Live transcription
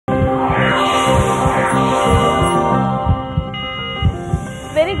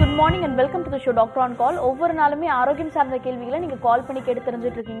and welcome to the show Doctor on Call. ஒவ்வொரு நாளுமே ஆரோக்கியம் சார்ந்த கேள்விகளை நீங்க கால் பண்ணி கேட்டு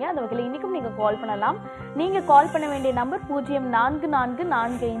தெரிஞ்சுட்டு இருக்கீங்க. அந்த வகையில் இன்னைக்கும் நீங்க கால் பண்ணலாம். நீங்க கால் பண்ண வேண்டிய நம்பர்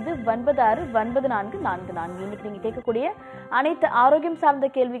 0444596944. இன்னைக்கு நீங்க கேட்கக்கூடிய அனைத்து ஆரோக்கியம் சார்ந்த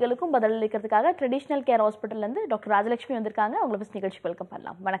கேள்விகளுக்கும் பதிலளிக்கிறதுக்காக ட்ரெடிஷனல் கேர் ஹாஸ்பிட்டல்ல இருந்து டாக்டர் ராஜலட்சுமி வந்திருக்காங்க. அவங்களை பத்தி நிகழ்ச்சி வெல்கம்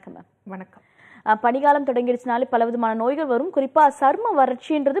பண்ணலாம். வணக்கம் மேம். வணக்கம். பனிகாலம் தொடங்கிடுச்சுனாலே பல விதமான நோய்கள் வரும். குறிப்பா சர்ம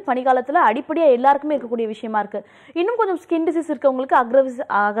வறட்சின்றது பனிகாலத்துல அடிப்படையா எல்லாருக்குமே இருக்கக்கூடிய விஷயமா இருக்கு. இன்னும் கொஞ்சம் ஸ்கின் டிசீஸ் இருக்கவங்களுக்கு அக்ரவிஸ்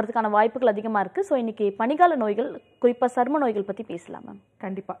ஆகிறதுக்கான வாய்ப்புகள் அதிகமா இருக்கு. ஸோ இன்னைக்கு பனிகால நோய்கள், குறிப்பா சர்ம நோய்கள் பத்தி பேசலாம் மேம்.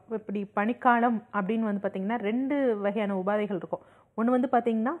 கண்டிப்பா. இப்படி பனிக்காலம் அப்படின்னு வந்து பாத்தீங்கன்னா 2 வகையான உபாதைகள் இருக்கும். ஒன்று வந்து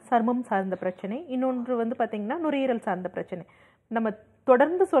பாத்தீங்கன்னா சர்மம் சார்ந்த பிரச்சனை, இன்னொன்று வந்து பாத்தீங்கன்னா நுரையீரல் சார்ந்த பிரச்சனை. நம்ம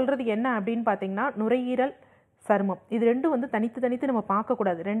தொடர்ந்து சொல்றது என்ன அப்படின்னு பாத்தீங்கன்னா நுரையீரல், சருமம் இது ரெண்டும் வந்து தனித்து நம்ம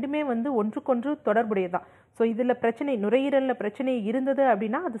பார்க்கக்கூடாது. ரெண்டுமே வந்து ஒன்றுக்கொன்று தொடர்புடையதான். ஸோ இதில் பிரச்சனை, நுரையீரலில் பிரச்சனை இருந்தது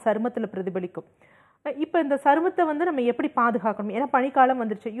அப்படின்னா அது சருமத்தில் பிரதிபலிக்கும். இப்போ இந்த சருமத்தை வந்து நம்ம எப்படி பாதுகாக்கணும்? ஏன்னா பனிக்காலம்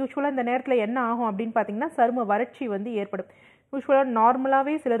வந்துருச்சு. யூஸ்வலாக இந்த நேரத்தில் என்ன ஆகும் அப்படின்னு பார்த்தீங்கன்னா சரும வறட்சி வந்து ஏற்படும். யூஸ்வலாக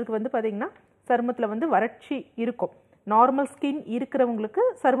நார்மலாகவே சிலருக்கு வந்து பார்த்தீங்கன்னா சருமத்தில் வந்து வறட்சி இருக்கும். நார்மல் ஸ்கின் இருக்கிறவங்களுக்கு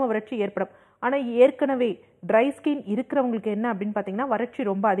சரும வறட்சி ஏற்படும். ஆனால் ஏற்கனவே ட்ரை ஸ்கின் இருக்கிறவங்களுக்கு என்ன அப்படின்னு பார்த்தீங்கன்னா வறட்சி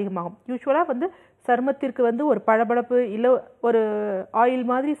ரொம்ப அதிகமாகும். யூஸ்வலாக வந்து சருமத்திற்கு வந்து ஒரு பளபளப்பு இல்லை ஒரு ஆயில்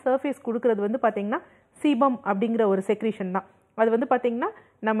மாதிரி சர்ஃபேஸ் கொடுக்கறது வந்து பார்த்தீங்கன்னா சீபம் அப்படிங்கிற ஒரு செக்ரீஷன் தான். அது வந்து பார்த்தீங்கன்னா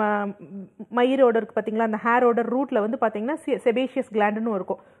நம்ம மயிரோட இருக்கு பார்த்தீங்களா, அந்த ஹேரோட ரூட்டில் வந்து பார்த்தீங்கன்னா செபேஷியஸ் கிளாண்டுன்னு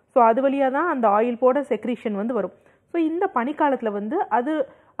இருக்கும். ஸோ அது வழியாக தான் அந்த ஆயில் போட செக்ரீஷன் வந்து வரும். ஸோ இந்த பனிக்காலத்தில் வந்து அது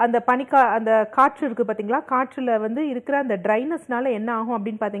அந்த அந்த காற்று இருக்குது பார்த்தீங்களா, காற்றில் வந்து இருக்கிற அந்த ட்ரைனஸ்னால என்ன ஆகும்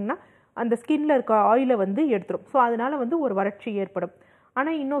அப்படின்னு பார்த்தீங்கன்னா அந்த ஸ்கின்ல இருக்க ஆயிலை வந்து எடுத்துரும். ஸோ அதனால வந்து ஒரு வறட்சி ஏற்படும்.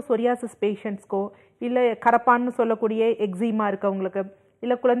 ஆனால் இன்னும் சொரியாசிஸ் பேஷண்ட்ஸ்க்கோ இல்லை கரப்பான்னு சொல்லக்கூடிய எக்ஸிமா இருக்கவங்களுக்கு,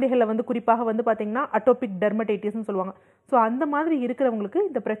 இல்லை குழந்தைகளில் வந்து குறிப்பாக வந்து பார்த்தீங்கன்னா அட்டோபிக் டெர்மடைட்டிஸ்ன்னு சொல்லுவாங்க. ஸோ அந்த மாதிரி இருக்கிறவங்களுக்கு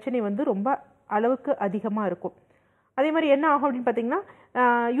இந்த பிரச்சனை வந்து ரொம்ப அளவுக்கு அதிகமாக இருக்கும். அதே மாதிரி என்ன ஆகும் அப்படின்னு பார்த்தீங்கன்னா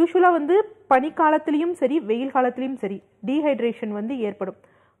யூஸ்வலாக வந்து பனிக்காலத்துலேயும் சரி வெயில் காலத்துலேயும் சரி டீஹைட்ரேஷன் வந்து ஏற்படும்.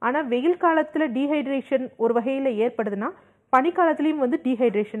 ஆனால் வெயில் காலத்தில் டீஹைட்ரேஷன் ஒரு வகையில் ஏற்படுதுன்னா பனிக்காலத்துலேயும் வந்து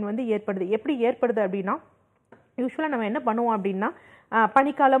டீஹைட்ரேஷன் வந்து ஏற்படுது. எப்படி ஏற்படுது அப்படின்னா யூஸ்வலாக நம்ம என்ன பண்ணுவோம் அப்படின்னா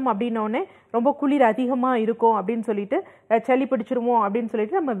பனிக்காலம் அப்படின்னோடனே ரொம்ப குளிர் அதிகமாக இருக்கும் அப்படின்னு சொல்லிட்டு சளி பிடிச்சிருவோம் அப்படின்னு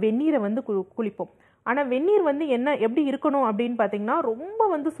சொல்லிட்டு நம்ம வெந்நீரை வந்து குளிப்போம். ஆனால் வெந்நீர் வந்து எப்படி இருக்கணும் அப்படின்னு பார்த்தீங்கன்னா ரொம்ப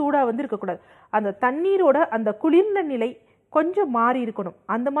வந்து சூடாக வந்து இருக்கக்கூடாது. அந்த தண்ணீரோட அந்த குளிர்ந்த நிலை கொஞ்சம் மாறி இருக்கணும்.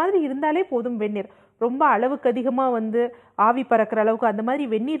 அந்த மாதிரி இருந்தாலே போதும். வெந்நீர் ரொம்ப அளவுக்கு அதிகமாக வந்து ஆவி பறக்கிற அளவுக்கு அந்த மாதிரி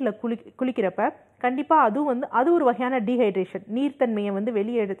வெந்நீரில் குளிக்கிறப்ப கண்டிப்பாக அதுவும் வந்து அது ஒரு வகையான டீஹைட்ரேஷன், நீர்த்தன்மையை வந்து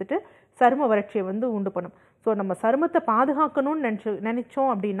வெளியே எடுத்துட்டு சரும வறட்சியை வந்து உண்டு பண்ணும். ஸோ நம்ம சருமத்தை பாதுகாக்கணும்னு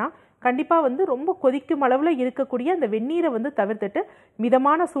நினைச்சோம் அப்படின்னா கண்டிப்பாக வந்து ரொம்ப கொதிக்கும் அளவில் இருக்கக்கூடிய அந்த வெந்நீரை வந்து தவிர்த்துட்டு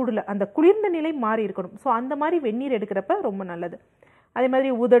மிதமான சூடில் அந்த குளிர்ந்த நிலை மாறி இருக்கணும். ஸோ அந்த மாதிரி வெந்நீர் எடுக்கிறப்ப ரொம்ப நல்லது. அதே மாதிரி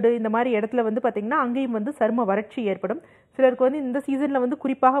உதடு இந்த மாதிரி இடத்துல வந்து பார்த்திங்கன்னா அங்கேயும் வந்து சரும வறட்சி ஏற்படும். சிலருக்கு வந்து இந்த சீசனில் வந்து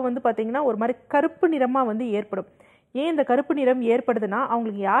குறிப்பாக வந்து பார்த்திங்கன்னா ஒரு மாதிரி கருப்பு நிறமாக வந்து ஏற்படும். ஏன் இந்த கருப்பு நிறம் ஏற்படுதுன்னா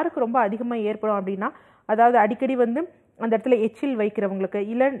அவங்களுக்கு யாருக்கு ரொம்ப அதிகமாக ஏற்படும் அப்படின்னா அதாவது அடிக்கடி வந்து அந்த இடத்துல எச்சில் வைக்கிறவங்களுக்கு,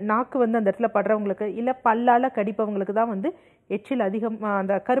 இல்லை நாக்கு வந்து அந்த இடத்துல படுறவங்களுக்கு, இல்லை பல்லால் கடிப்பவங்களுக்கு தான் வந்து எச்சில்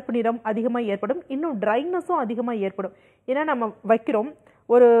அந்த கருப்பு நிறம் அதிகமாக ஏற்படும். இன்னும் ட்ரைனஸும் அதிகமாக ஏற்படும். ஏன்னா நம்ம வைக்கிறோம்,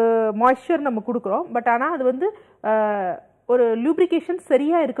 ஒரு மாய்ஸ்சர் நம்ம கொடுக்குறோம், பட் ஆனால் அது வந்து ஒரு லூப்ரிகேஷன்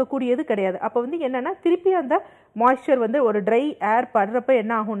சரியாக இருக்கக்கூடியது கிடையாது. அப்போ வந்து என்னென்னா திருப்பி அந்த மாய்ஸ்சர் வந்து ஒரு ட்ரை ஏர் படுறப்ப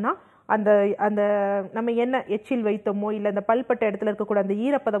என்ன ஆகும்னா அந்த அந்த நம்ம என்ன எச்சில் வைத்தோமோ இல்லை அந்த பல்பட்ட இடத்துல இருக்கக்கூடிய அந்த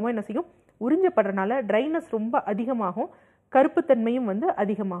ஈரப்பதமோ என்ன செய்யும், உறிஞ்சப்படுறதுனால ட்ரைனஸ் ரொம்ப அதிகமாகும், கருப்புத்தன்மையும் வந்து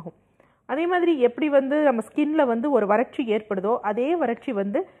அதிகமாகும். அதே மாதிரி எப்படி வந்து நம்ம ஸ்கின்ல வந்து ஒரு வறட்சி ஏற்படுதோ அதே வறட்சி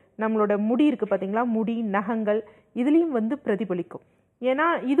வந்து நம்மளோட முடி இருக்குது பார்த்தீங்களா, முடி நகங்கள் இதுலேயும் வந்து பிரதிபலிக்கும். ஏன்னா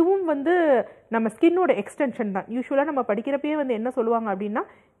இதுவும் வந்து நம்ம ஸ்கின்னோட எக்ஸ்டென்ஷன் தான். யூஸ்வலாக நம்ம படிக்கிறப்பயே வந்து என்ன சொல்லுவாங்க அப்படின்னா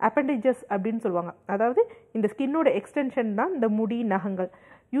அப்பெண்டிஜஸ் அப்படின்னு சொல்லுவாங்க. அதாவது இந்த ஸ்கின்னோட எக்ஸ்டென்ஷன் தான் இந்த முடி நகங்கள்.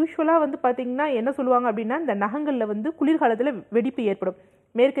 யூஸ்வலாக வந்து பார்த்திங்கன்னா என்ன சொல்லுவாங்க அப்படின்னா இந்த நகங்களில் வந்து குளிர்காலத்தில் வெடிப்பு ஏற்படும்.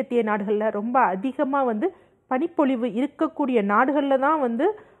 மேற்கத்திய நாடுகளில் ரொம்ப அதிகமாக வந்து பனிப்பொழிவு இருக்கக்கூடிய நாடுகளில் தான் வந்து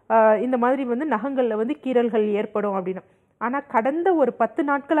இந்த மாதிரி வந்து நகங்களில் வந்து கீறல்கள் ஏற்படும் அப்படின்னு. ஆனால் கடந்த ஒரு 10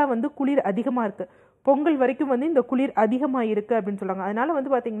 நாட்களாக வந்து குளிர் அதிகமாக இருக்குது. பொங்கல் வரைக்கும் வந்து இந்த குளிர் அதிகமாக இருக்குது அப்படின்னு சொல்லுவாங்க. அதனால் வந்து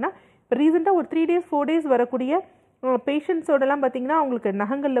பார்த்திங்கன்னா இப்போ ரீசெண்டாக ஒரு 3 days 4 days வரக்கூடிய பேஷண்ட்ஸோடலாம் பார்த்திங்கன்னா அவங்களுக்கு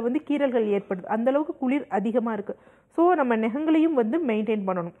நகங்களில் வந்து கீறல்கள் ஏற்படுது. அந்தளவுக்கு குளிர் அதிகமாக இருக்குது. ஸோ நம்ம நகங்களையும் வந்து மெயின்டைன்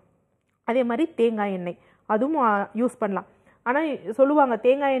பண்ணணும். அதே மாதிரி தேங்காய் எண்ணெய் அதுவும் யூஸ் பண்ணலாம். ஆனால் சொல்லுவாங்க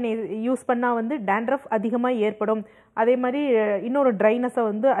தேங்காய் எண்ணெய் யூஸ் பண்ணால் வந்து டேண்ட்ரஃப் அதிகமாக ஏற்படும், அதே மாதிரி இன்னொரு ட்ரைனஸை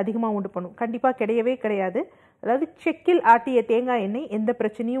வந்து அதிகமாக உண்டு பண்ணும். கண்டிப்பாக கிடையவே கிடையாது. அதாவது செக்கில் ஆட்டிய தேங்காய் எண்ணெய் எந்த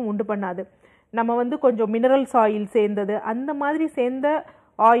பிரச்சனையும் உண்டு பண்ணாது. நம்ம வந்து கொஞ்சம் மினரல்ஸ் ஆயில் சேர்ந்தது அந்த மாதிரி சேர்ந்த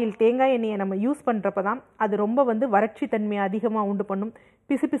ஆயில் தேங்காய் எண்ணெயை நம்ம யூஸ் பண்ணுறப்ப தான் அது ரொம்ப வந்து வறட்சி தன்மையை அதிகமாக உண்டு பண்ணும்,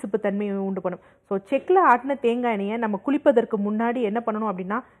 பிசுபிசுப்பு தன்மையை உண்டு பண்ணும். ஸோ செக்கில் ஆட்டின தேங்காய் எண்ணெயை நம்ம குளிப்பதற்கு முன்னாடி என்ன பண்ணணும்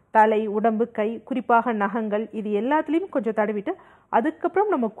அப்படின்னா தலை, உடம்பு, கை, குறிப்பாக நகங்கள் இது எல்லாத்துலேயும் கொஞ்சம் தடவிட்டு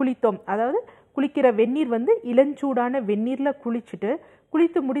அதுக்கப்புறம் நம்ம குளித்தோம், அதாவது குளிக்கிற வெந்நீர் வந்து இளஞ்சூடான வெந்நீரில்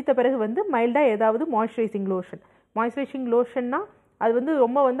குளித்து முடித்த பிறகு வந்து மைல்டாக ஏதாவது மாய்ஸ்சரைசிங் லோஷன்னா அது வந்து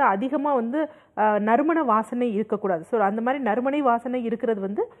ரொம்ப வந்து அதிகமாக வந்து நறுமண வாசனை இருக்கக்கூடாது. ஸோ அந்த மாதிரி நறுமணை வாசனை இருக்கிறது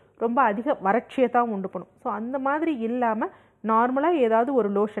வந்து ரொம்ப அதிக வறட்சியை தான் உண்டு பண்ணும். ஸோ அந்த மாதிரி இல்லாமல் நார்மலாக ஏதாவது ஒரு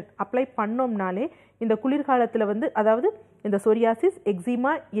லோஷன் அப்ளை பண்ணோம்னாலே இந்த குளிர்காலத்தில் வந்து அதாவது இந்த சொரியாசிஸ்,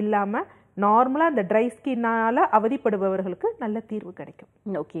 எக்ஸிமா இல்லாமல் நார்மலாக இந்த ட்ரை ஸ்கின்னால் அவதிப்படுபவர்களுக்கு நல்ல தீர்வு கிடைக்கும்.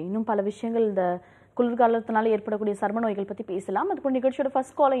 ஓகே, இன்னும் பல விஷயங்கள் இந்த குளிர்காலத்தினால ஏற்படக்கூடிய சர்ம நோய்கள் பற்றி பேசலாம். அதுக்கு நிகழ்ச்சியோட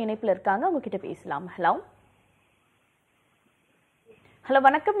ஃபர்ஸ்ட் காலர் இணைப்பில் இருக்காங்க, அவங்க கிட்ட பேசலாம். ஹலோ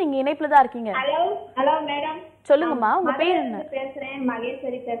வணக்கம், நீங்க இணைப்புல தான் இருக்கீங்க. ஹலோ மேடம், சொல்லுங்கம்மா, உங்க பேர் என்ன? பேசுறேன்,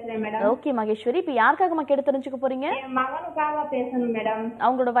 மகேஸ்வரி பேசுறேன் மேடம். ஓகே மகேஸ்வரி, இப்போ யாருக்காகமா கேட்டு தெரிஞ்சுக்க போறீங்க? என் மகனுக்காக பேசணும் மேடம்.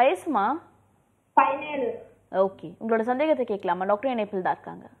 அவங்களோட வயசுமா? 17. ஓகே, உங்களோட சந்தேகத்தை கேட்கலாமா? டாக்டர் இணைப்பில் தான்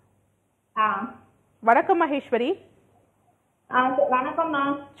இருக்காங்க. வணக்கம் மகேஸ்வரி. வணக்கம்மா,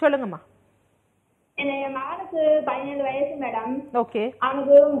 சொல்லுங்கம்மா. என் மகனுக்கு 17 வயசு மேடம். ஓகே.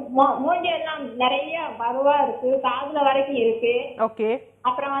 அவனுக்கு மூஞ்சி எல்லாம் நிறைய பருவா இருக்கு, காதுல வரைக்கும் இருக்கு. ஓகே.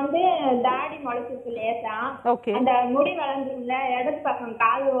 அப்புறம் வந்து தாடி முளைச்சிருக்கு லேசா. ஓகே. அந்த முடி வளர்ந்துருக்குல இடது பக்கம்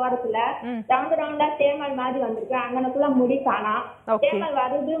காது ஓரத்துல ரவுண்டா தேமல் மாதிரி வந்திருக்கு, அங்கனக்குள்ள முடி காணா, தேமல்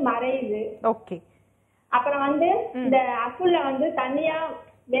வருது மறையுது. ஓகே. அப்புறம் வந்து இந்த அக்குள்ள வந்து தண்ணியா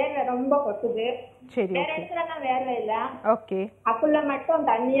வேர்வை ரொம்ப கொட்டுது. சரி. வேற இடத்துலலாம் வேர்வை இல்ல. ஓகே. அக்குள்ள மட்டும்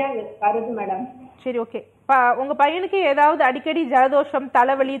தண்ணியா வருது மேடம். சரி, ஓகே. உங்க பையனுக்கு ஏதாவது அடிக்கடி ஜலதோஷம்,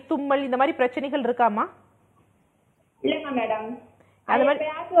 தலைவலி, தும்மல் இந்த மாதிரி பிரச்சனைகள் இருக்காமா? இல்லங்க மேடம், அது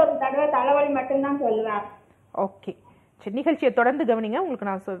ஒரு தடவை தலைவலி மட்டும்தான் சொல்லுவேன். ஓகே, சரி. நிகழ்ச்சியை தொடர்ந்து கவனிங்க, உங்களுக்கு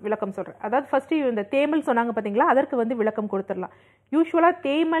நான் விளக்கம் சொல்றேன். அதாவது ஃபர்ஸ்ட் இந்த தேமல் சொன்னாங்க பாத்தீங்களா, அதற்கு வந்து விளக்கம் கொடுத்துடலாம். யூஸ்வலா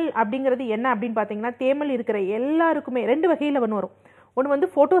தேமல் அப்படிங்கிறது என்ன அப்படின்னு பாத்தீங்கன்னா, தேமல் இருக்கிற எல்லாருக்குமே 2 வகையில வரும். ஒன்று வந்து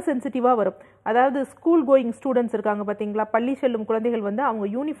ஃபோட்டோ சென்சிட்டிவாக வரும், அதாவது ஸ்கூல் கோயிங் ஸ்டூடெண்ட்ஸ் இருக்காங்க பார்த்தீங்களா, பள்ளி செல்லும் குழந்தைகள் வந்து அவங்க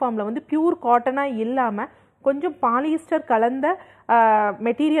யூனிஃபார்மில் வந்து பியூர் காட்டனாக இல்லாமல் கொஞ்சம் பாலிஸ்டர் கலந்த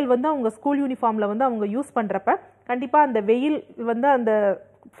மெட்டீரியல் வந்து அவங்க ஸ்கூல் யூனிஃபார்மில் வந்து அவங்க யூஸ் பண்ணுறப்ப கண்டிப்பாக அந்த வெயில் வந்து அந்த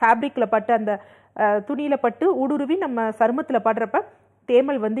ஃபேப்ரிக்கில் பட்டு அந்த துணியில் பட்டு ஊடுருவி நம்ம சருமத்தில் படுறப்ப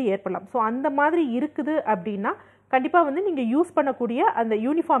தேமல் வந்து ஏற்படலாம். ஸோ அந்த மாதிரி இருக்குது அப்படின்னா கண்டிப்பாக வந்து நீங்கள் யூஸ் பண்ணக்கூடிய அந்த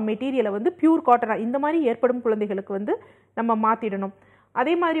யூனிஃபார்ம் மெட்டீரியலை வந்து பியூர் காட்டனாக இந்த மாதிரி ஏற்படும் குழந்தைகளுக்கு வந்து நம்ம மாற்றிடணும்.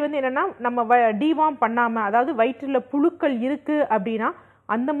 அதே மாதிரி வந்து என்னென்னா நம்ம டிவார்ம் பண்ணாமல், அதாவது வயிற்றில் புழுக்கள் இருக்குது அப்படின்னா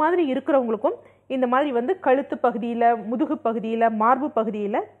அந்த மாதிரி இருக்கிறவங்களுக்கும் இந்த மாதிரி வந்து கழுத்து பகுதியில், முதுகு பகுதியில், மார்பு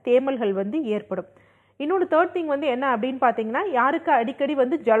பகுதியில் தேமல்கள் வந்து ஏற்படும். இன்னொன்று தேர்ட் திங் வந்து என்ன அப்படின்னு பார்த்தீங்கன்னா, யாருக்கு அடிக்கடி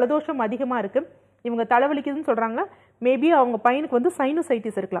வந்து ஜலதோஷம் அதிகமாக இருக்குது, இவங்க தலைவலிக்குதுன்னு சொல்கிறாங்க, மேபி அவங்க பையனுக்கு வந்து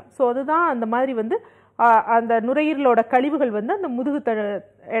சைனோசைட்டிஸ் இருக்கலாம். ஸோ அதுதான் அந்த மாதிரி வந்து அந்த நுரையீரலோட கழிவுகள் வந்து அந்த முதுகு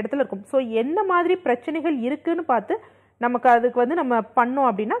இடத்துல இருக்கும். ஸோ என்ன மாதிரி பிரச்சனைகள் இருக்குன்னு பார்த்து நமக்கு அதுக்கு வந்து நம்ம பண்ணோம்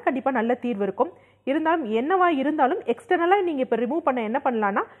அப்படின்னா கண்டிப்பாக நல்ல தீர்வு இருக்கும். இருந்தாலும் என்னவா இருந்தாலும் எக்ஸ்டர்னலாக நீங்கள் இப்போ ரிமூவ் பண்ண என்ன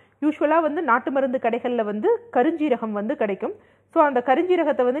பண்ணலான்னா, யூஸ்வலாக வந்து நாட்டு மருந்து கடைகளில் வந்து கருஞ்சீரகம் வந்து கிடைக்கும். ஸோ அந்த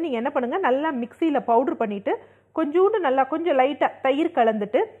கருஞ்சீரகத்தை வந்து நீங்கள் என்ன பண்ணுங்கள், நல்லா மிக்சியில் பவுட்ரு பண்ணிவிட்டு கொஞ்சோண்டு நல்லா கொஞ்சம் லைட்டாக தயிர்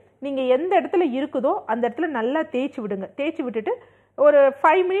கலந்துட்டு நீங்கள் எந்த இடத்துல இருக்குதோ அந்த இடத்துல நல்லா தேய்ச்சி விடுங்க. தேய்ச்சி விட்டுட்டு ஒரு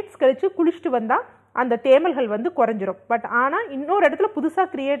 5 மினிட்ஸ் கழித்து குளிச்சுட்டு வந்தால் அந்த தேமல்கள் வந்து குறைஞ்சிரும். பட் ஆனால் இன்னொரு இடத்துல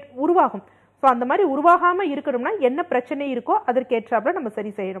புதுசாக உருவாகும். ஸோ அந்த மாதிரி உருவாகாமல் இருக்கணும்னா என்ன பிரச்சனை இருக்கோ அதற்கேற்றாப்புல நம்ம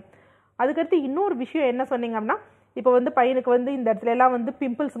சரி செய்யணும். அதுக்கடுத்து இன்னொரு விஷயம் என்ன சொன்னீங்க அப்படின்னா, இப்போ வந்து பையனுக்கு வந்து இந்த இடத்துல எல்லாம் வந்து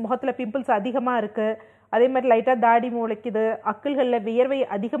பிம்பிள்ஸ், முகத்தில் பிம்பிள்ஸ் அதிகமாக இருக்குது, அதே மாதிரி லைட்டாக தாடி முளைக்குது, அக்கல்களில் வியர்வை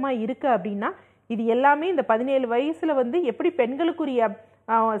அதிகமாக இருக்குது அப்படின்னா இது எல்லாமே இந்த 17 வயசில் வந்து எப்படி பெண்களுக்குரிய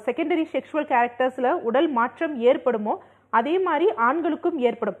செகண்டரி செக்ஷுவல் கேரக்டர்ஸில் உடல் மாற்றம் ஏற்படுமோ அதே மாதிரி ஆண்களுக்கும்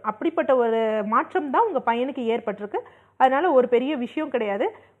ஏற்படும். அப்படிப்பட்ட ஒரு மாற்றம் தான் உங்கள் பையனுக்கு ஏற்பட்டிருக்கு. அதனால ஒரு பெரிய விஷயம் கிடையாது.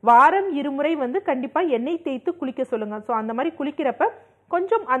 வாரம் 2 முறை வந்து கண்டிப்பாக எண்ணெய் தேய்த்து குளிக்க சொல்லுங்கள். ஸோ அந்த மாதிரி குளிக்கிறப்ப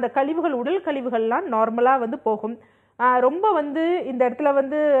கொஞ்சம் அந்த கழிவுகள், உடல் கழிவுகள்லாம் நார்மலாக வந்து போகும். ரொம்ப வந்து இந்த இடத்துல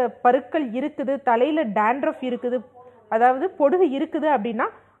வந்து பருக்கள் இருக்குது, தலையில் டேண்ட்ரஃப் இருக்குது, அதாவது பொடுகு இருக்குது அப்படின்னா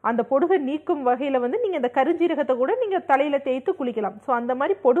அந்த பொடுகை நீக்கும் வகையில் வந்து நீங்கள் இந்த கருஞ்சீரகத்தை கூட நீங்கள் தலையில் தேய்த்து குளிக்கலாம். ஸோ அந்த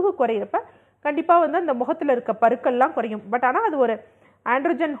மாதிரி பொடுகு குறையிறப்ப கண்டிப்பாக வந்து அந்த முகத்தில் இருக்க பருக்கள்லாம் குறையும். பட் ஆனால் அது ஒரு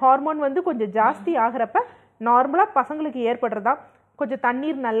ஆண்ட்ரோஜன் ஹார்மோன் வந்து கொஞ்சம் ஜாஸ்தி ஆகிறப்ப நார்மலாக பசங்களுக்கு ஏற்படுறதா கொஞ்சம்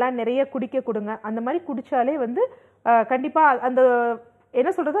தண்ணீர் நல்லா நிறைய குடிக்க கொடுங்க. அந்த மாதிரி குடித்தாலே வந்து கண்டிப்பாக அந்த என்ன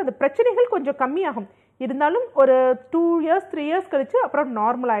சொல்கிறது, அந்த பிரச்சனைகள் கொஞ்சம் கம்மியாகும். இருந்தாலும் ஒரு 2 இயர்ஸ் 3 இயர்ஸ் கழிச்சு அப்புறம்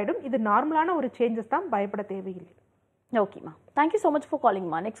நார்மல் ஆகிடும். இது நார்மலான ஒரு சேஞ்சஸ் தான், பயப்பட தேவையில்லை. ஓகேம்மா, thank you so much for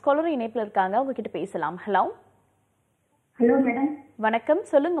காலிங்மா. Next caller இணைப்பில் இருக்காங்க, உங்ககிட்ட பேசலாம். ஹலோ. Hello madam. வணக்கம்,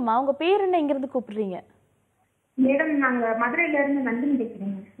 சொல்லுங்கம்மா, உங்கள் பேர் என்ன, எங்கேருந்து கூப்பிடுறீங்க? மேடம் நாங்க மதுரையில இருந்து நந்தினி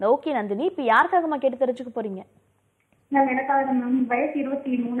பேசுறேங்க. ஓகே நந்தினி, இப்போ யாருக்காகமா கேட்டு தெரிஞ்சுக்க போறீங்க? நான் எனக்காக மேம், வயசு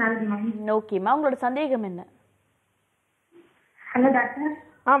 23 ஆகுது மேம். ஓகேம்மா, உங்களோட சந்தேகம் என்ன? Hello doctor.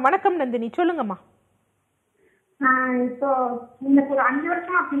 வணக்கம் நந்தினி, சொல்லுங்கம்மா. இப்போ இந்த ஒரு 5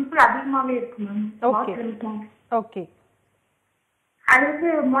 வருஷமா பிம்பிள் அதிகமாவே இருக்கு மேம். Okay okay. அது வந்து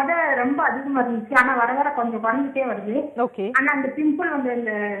ரொம்ப அதிகமா இருந்துச்சு, ஆனா வர வர கொஞ்சம் குறைஞ்சிட்டே வருது. ஓகே. ஆனா அந்த பிம்பிள் வந்து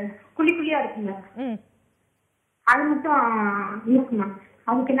இந்த குழியா இருக்குங்க, அது மட்டும் இருக்கு மேம்.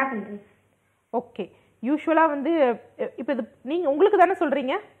 அதுக்கு என்ன பண்றது? ஓகே. யூஸ்வலா வந்து இப்போ இது நீங்க உங்களுக்கு தானே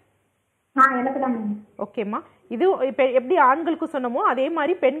சொல்றீங்க? எனக்கு தான் மேம். ஓகேம்மா, இது இப்போ எப்படி ஆண்களுக்கு சொன்னமோ அதே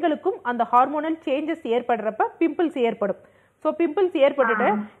மாதிரி பெண்களுக்கும் அந்த ஹார்மோனல் சேஞ்சஸ் ஏற்படுறப்ப பிம்பிள்ஸ் ஏற்படும். ஸோ பிம்பிள்ஸ் ஏற்பட்டுட்டு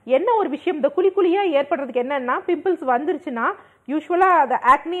என்ன ஒரு விஷயம், இந்த குழியாக ஏற்படுறதுக்கு என்னன்னா, பிம்பிள்ஸ் வந்துருச்சுன்னா யூஸ்வலாக அதை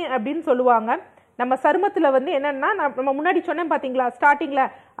ஆக்னி அப்படின்னு சொல்லுவாங்க. நம்ம சருமத்தில் வந்து என்னன்னா, நம்ம முன்னாடி சொன்னேன் பார்த்தீங்களா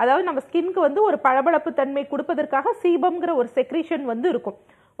ஸ்டார்டிங்கில், அதாவது நம்ம ஸ்கின்க்கு வந்து ஒரு பளபளப்பு தன்மை கொடுப்பதற்காக சீபம்ங்கிற ஒரு செக்ரீஷன் வந்து இருக்கும்,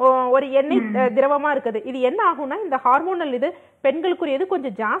 ஒரு எண்ணெய் திரவமா இருக்குது. இது என்ன ஆகும்னா, இந்த ஹார்மோனல் இது பெண்களுக்குரியது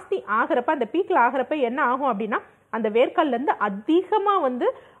கொஞ்சம் ஜாஸ்தி ஆகிறப்ப, அந்த பீக்ல ஆகிறப்ப என்ன ஆகும் அப்படின்னா, அந்த வேர்க்கால்ல இருந்து அதிகமா வந்து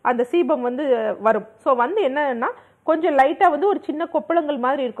அந்த சீபம் வந்து வரும். ஸோ வந்து என்னன்னா, கொஞ்சம் லைட்டா வந்து ஒரு சின்ன கொப்பளங்கள்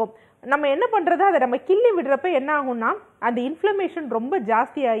மாதிரி இருக்கும். நம்ம என்ன பண்றது, அதை நம்ம கிள்ளி விடுறப்ப என்ன ஆகும்னா, அந்த இன்ஃப்ளமேஷன் ரொம்ப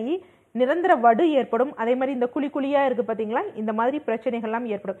ஜாஸ்தியாகி நிரந்தர வடு ஏற்படும். அதே மாதிரி இந்த குழியா இருக்கு பாத்தீங்களா, இந்த மாதிரி பிரச்சனைகள்லாம்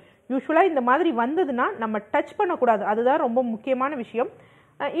ஏற்படும். யூஸ்வலா இந்த மாதிரி வந்ததுன்னா நம்ம டச் பண்ணக்கூடாது, அதுதான் ரொம்ப முக்கியமான விஷயம்.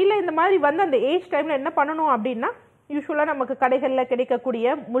 இல்லை இந்த மாதிரி வந்து அந்த ஏஜ் டைமில் என்ன பண்ணணும் அப்படின்னா, யூஸ்வலாக நமக்கு கடைகளில்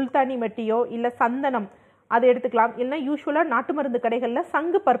கிடைக்கக்கூடிய முல்தானி மெட்டியோ இல்லை சந்தனம் அதை எடுத்துக்கலாம். இல்லைன்னா யூஸ்வலாக நாட்டு மருந்து கடைகளில்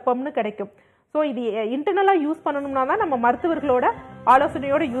சங்கு பற்பம்னு கிடைக்கும். ஸோ இது இன்டர்னலாக யூஸ் பண்ணணும்னா தான் நம்ம மருத்துவர்களோட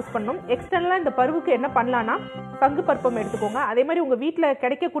ஆலோசனையோடு யூஸ் பண்ணணும். எக்ஸ்டர்னலாக இந்த பருவுக்கு என்ன பண்ணலான்னா, சங்கு பற்பம் எடுத்துக்கோங்க. அதே மாதிரி உங்கள் வீட்டில்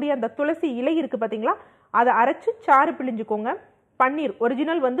கிடைக்கக்கூடிய அந்த துளசி இலை இருக்குது பார்த்தீங்களா, அதை அரைச்சி சாறு பிழிஞ்சுக்கோங்க. பன்னீர்,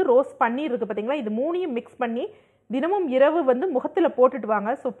 ஒரிஜினல் வந்து ரோஸ் பன்னீர் இருக்குது பார்த்தீங்களா, இது 3ஐயும் மிக்ஸ் பண்ணி தினமும் இரவு வந்து முகத்தில் போட்டுட்டு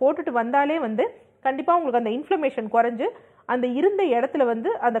வாங்க. ஸோ போட்டுட்டு வந்தாலே வந்து கண்டிப்பாக உங்களுக்கு அந்த இன்ஃப்ளமேஷன் குறைஞ்சு அந்த இருந்த இடத்துல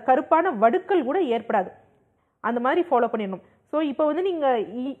வந்து அந்த கருப்பான வடுக்கள் கூட ஏற்படாது. அந்த மாதிரி ஃபாலோ பண்ணிடணும். ஸோ இப்போ வந்து நீங்கள்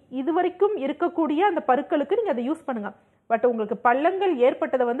இது வரைக்கும் இருக்கக்கூடிய அந்த பருக்களுக்கு நீங்கள் அதை யூஸ் பண்ணுங்கள். பட் உங்களுக்கு பள்ளங்கள்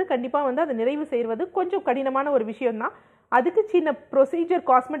ஏற்பட்டதை வந்து கண்டிப்பாக வந்து அதை நிறைவு செய்வது கொஞ்சம் கடினமான ஒரு விஷயம்தான். அதுக்கு சின்ன ப்ரொசீஜர்,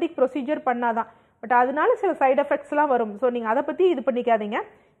 காஸ்மெட்டிக் ப்ரொசீஜர் பண்ணாதான். பட் அதனால சில சைட் எஃபெக்ட்ஸ்லாம் வரும். ஸோ நீங்கள் அதை பற்றி இது பண்ணிக்காதீங்க.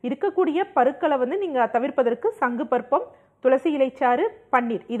 இருக்கக்கூடிய பருக்களை வந்து நீங்கள் தவிர்ப்பதற்கு சங்கு பற்பம், துளசி இலைச்சாறு,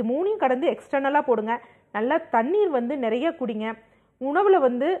 பன்னீர், இது 3ஐயும் கடந்து எக்ஸ்டர்னலாக போடுங்க. நல்லா தண்ணீர் வந்து நிறைய குடிங்க. உணவில்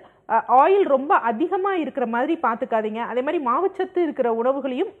வந்து ஆயில் ரொம்ப அதிகமாக இருக்கிற மாதிரி பார்த்துக்காதீங்க. அதே மாதிரி மாவுச்சத்து இருக்கிற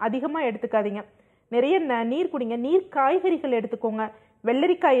உணவுகளையும் அதிகமாக எடுத்துக்காதீங்க. நிறைய நீர் குடிங்க. நீர் காய்கறிகள் எடுத்துக்கோங்க.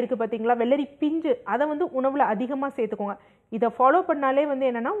 வெள்ளரிக்காய் இருக்குது பார்த்தீங்களா, வெள்ளரி பிஞ்சு, அதை வந்து உணவில் அதிகமாக சேர்த்துக்கோங்க. இதை ஃபாலோ பண்ணாலே வந்து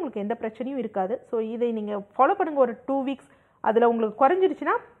என்னென்னா உங்களுக்கு எந்த பிரச்சனையும் இருக்காது. ஸோ இதை நீங்கள் ஃபாலோ பண்ணுங்கள் ஒரு 2 வீக்ஸ். அதில் உங்களுக்கு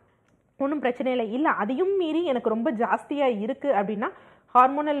குறைஞ்சிருச்சுன்னா ஒன்றும் பிரச்சனை இல்லை. இல்லை அதையும் மீறி எனக்கு ரொம்ப ஜாஸ்தியாக இருக்குது அப்படின்னா,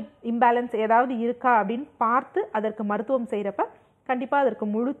 ஹார்மோனல் இம்பேலன்ஸ் ஏதாவது இருக்கா அப்படின்னு பார்த்து அதற்கு மருத்துவம் செய்கிறப்ப கண்டிப்பாக அதற்கு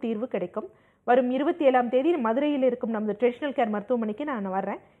முழு தீர்வு கிடைக்கும். வரும் 27ஆம் தேதி மதுரையில் இருக்கும் நமது ட்ரெடிஷ்னல் கேர் மருத்துவமனைக்கு நான்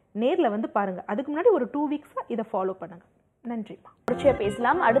வர்றேன். நேரில் வந்து பாருங்கள். அதுக்கு முன்னாடி ஒரு 2 வீக்ஸாக இதை ஃபாலோ பண்ணுங்கள். நன்றிப்பா. தொடர்ச்சியாக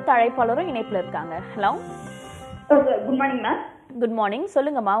பேசலாம். அடுத்த அழைப்பாளரும் இணைப்பில் இருக்காங்க. Hello, good morning ma'am. Good morning.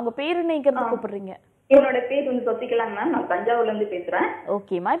 சொல்லுங்கம்மா, உங்கள் பேர் என்னங்கிறது கூப்பிடுறீங்க? என்னோட பேர் வந்து சொத்திக்கலாம் மேம். நான் தஞ்சாவூர்ல இருந்து பேசுறேன்.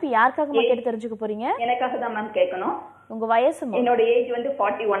 ஓகேம்மா, இப்போ யாருக்காக கேட்டு தெரிஞ்சுக்க போறீங்க? எனக்காக தான் மேம் கேட்கணும். உங்க வயசு? என்னோட ஏஜ் வந்து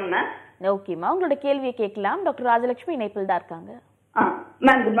 41 மேம். ஓகேம்மா, உங்களோட கேள்வியை கேட்கலாம். டாக்டர் ராஜலட்சுமி இணைப்பில் தான் இருக்காங்க.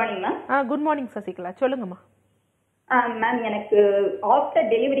 Ma'am good morning ma'am. Good morning Sasikala, சொல்லுங்கம்மா. மேம் எனக்கு ஆஃப்டர்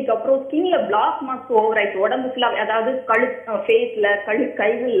டெலிவரிக்கு அப்புறம் ஸ்கின்ல பிளாக் மார்க்ஸ் ஓவர் ஆயிடுச்சு. உடம்பு ஃபுல்லா, அதாவது ஃபேஸ்ல,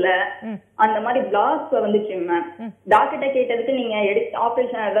 கைகள்ல அந்த மாதிரி பிளாக்ஸ் வந்துச்சு மேம். டாக்டர்கிட்ட கேட்டதுக்கு நீங்க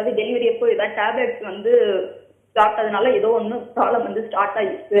ஆபரேஷன், அதாவது டெலிவரி அப்போ ஏதாவது டேப்லெட்ஸ் வந்து சாப்பிட்டதுனால ஏதோ ஒன்னு ப்ராப்ளம் வந்து ஸ்டார்ட்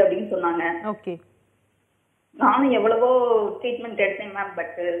ஆயிடுச்சு அப்படின்னு சொன்னாங்க. ஓகே. நானும் எவ்வளவோ ட்ரீட்மெண்ட் எடுத்தேன் மேம்,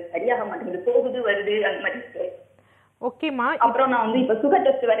 பட் சரியாக மாட்டேங்குது, போகுது வருது அந்த மாதிரி இருக்கு. ஓகேமா. அப்புறம் நான் வந்து இப்ப சுகர்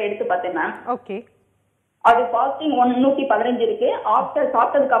டெஸ்ட் வேற எடுத்து பார்த்தேன் மேம். ஓகே. அது ஃபாஸ்டிங் 115 இருக்கு. ஆஃப்டர்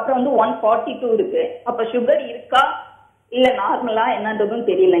சாப்பிட்டதுக்கு அப்புறம் வந்து 142 இருக்கு. அப்ப சுகர் இருக்கா இல்ல நார்மலா என்னன்றதும்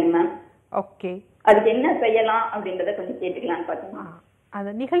தெரியலைங்க மேம். ஓகே. அதுக்கு என்ன செய்யலாம் அப்படின்றத கொஞ்சம் கேட்டுக்கலாம்னு பார்த்தீங்கன்னா,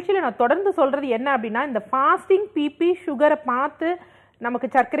 அந்த நிகழ்ச்சியில நான் தொடர்ந்து சொல்றது என்ன அப்படின்னா, இந்த ஃபாஸ்டிங் பிபி சுகரை பார்த்து நமக்கு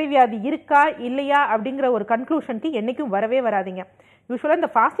சர்க்கரை வியாதி இருக்கா இல்லையா அப்படிங்கிற ஒரு கன்க்ளூஷனுக்கு என்னைக்கும் வரவே வராதிங்க. யூஸ்வலாக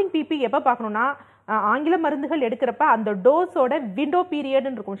இந்த ஃபாஸ்டிங் பிபி எப்போ பார்க்கணும்னா, ஆங்கில மருந்துகள் எடுக்கிறப்ப அந்த டோஸோட விண்டோ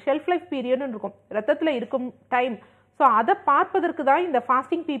பீரியட்னு இருக்கும், ஷெல்ஃப் லைஃப் பீரியட்னு இருக்கும், ரத்தத்தில் இருக்கும் டைம். ஸோ அதை பார்ப்பதற்கு தான் இந்த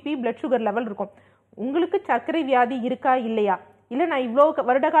fasting BP blood sugar level இருக்கும். உங்களுக்கு சர்க்கரை வியாதி இருக்கா இல்லையா, இல்லை நான் இவ்வளோ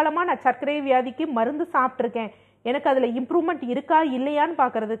வருட காலமாக நான் சர்க்கரை வியாதிக்கு மருந்து சாப்பிட்ருக்கேன், எனக்கு அதில் இம்ப்ரூவ்மெண்ட் இருக்கா இல்லையான்னு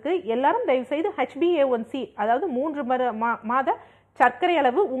பார்க்கறதுக்கு எல்லாரும் தயவுசெய்து HbA1c, அதாவது 3 மாத சர்க்கரை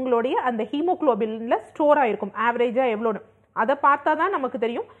அளவு உங்களுடைய அந்த ஹீமோகுளோபின்ல ஸ்டோர் ஆயிருக்கும் ஆவரேஜா எவ்வளோன்னு. அதை பார்த்தா தான் நமக்கு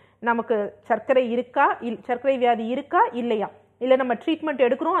தெரியும் நமக்கு சர்க்கரை இருக்கா சர்க்கரை வியாதி இருக்கா இல்லையா, இல்லை நம்ம ட்ரீட்மெண்ட்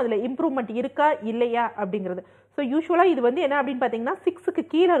எடுக்கிறோம் அதில் இம்ப்ரூவ்மெண்ட் இருக்கா இல்லையா அப்படிங்கிறது. ஸோ யூஸ்வலாக இது வந்து என்ன அப்படின்னு பார்த்தீங்கன்னா 6க்கு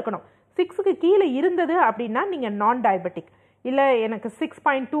கீழே இருக்கணும். 6க்கு கீழே இருந்தது அப்படின்னா நீங்கள் நான் டயபெட்டிக். இல்லை எனக்கு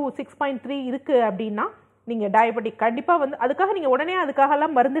 6.2 6.3 இருக்குது அப்படின்னா நீங்கள் டயபெட்டிக். கண்டிப்பாக வந்து அதுக்காக நீங்கள் உடனே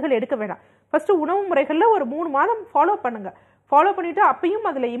அதுக்காகலாம் மருந்துகள் எடுக்க வேண்டாம். ஃபஸ்ட்டு உணவு முறைகளில் ஒரு 3 மாதம் ஃபாலோ பண்ணுங்கள். ஃபாலோ பண்ணிவிட்டு அப்பயும்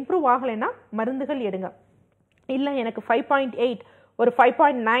அதில் இம்ப்ரூவ் ஆகலைன்னா மருந்துகள் எடுங்க. இல்லை எனக்கு 5.8 ஒரு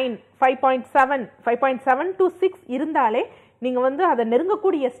 5.9 5.7 5.7 to 6 இருந்தாலே நீங்கள் வந்து அதை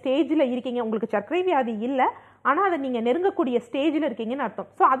நெருங்கக்கூடிய ஸ்டேஜில் இருக்கீங்க. உங்களுக்கு சர்க்கரை வியாதி இல்லை, ஆனால் அதை நீங்கள் நெருங்கக்கூடிய ஸ்டேஜில் இருக்கீங்கன்னு அர்த்தம்.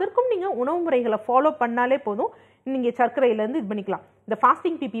 ஸோ அதற்கும் நீங்கள் உணவு முறைகளை ஃபாலோ பண்ணாலே போதும், நீங்கள் சர்க்கரையிலேருந்து இது பண்ணிக்கலாம். இந்த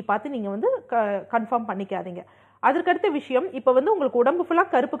ஃபாஸ்டிங் பிபி பார்த்து நீங்கள் வந்து கன்ஃபார்ம் பண்ணிக்காதீங்க. அதற்கடுத்த விஷயம், இப்போ வந்து உங்களுக்கு உடம்பு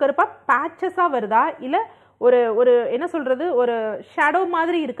ஃபுல்லாக கருப்பு கருப்பாக பேச்சஸாக வருதா, இல்லை ஒரு ஒரு என்ன சொல்றது ஒரு ஷேடோ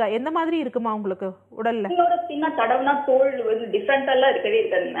மாதிரி இருக்கா, எந்த மாதிரி இருக்குமா உங்களுக்கு உடல்ல? ஸ்கின்னோட ஸ்கின்னா தடவுனா தோல் வந்து டிஃபரெண்டெல்லாம் இருக்கவே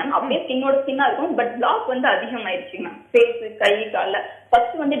இருக்காது மேம். அப்படியே ஸ்கின்னோட ஸ்கின்னா இருக்கும். பட் பிளாக் வந்து அதிகமாயிருச்சு மேம். ஃபேஸ் கை கால்ல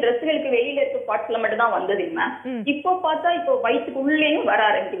ஃபர்ஸ்ட் வந்து ட்ரெஸ்களுக்கு வெளியில இருக்க பார்ட்ஸ்ல மட்டும் தான் வந்தது மேம். இப்போ பார்த்தா இப்போ வயிற்றுக்கு உள்ளேயும் வர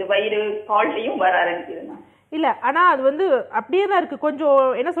ஆரம்பிக்குது, வயிறு கால்லையும் வர ஆரம்பிக்குது மேம். இல்ல ஆனா அது வந்து அப்படியே தான் இருக்கு. கொஞ்சம்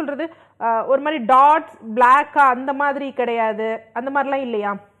என்ன சொல்றது ஒரு மாதிரி டாட்ஸ் பிளாக்கா அந்த மாதிரி கிடையாது, அந்த மாதிரிலாம்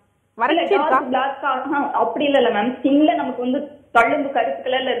இல்லையா? வறட்சி இருக்கா? அப்படி இல்ல மேம். ஸ்கின்ல நமக்கு வந்து தழும்பு கருப்பு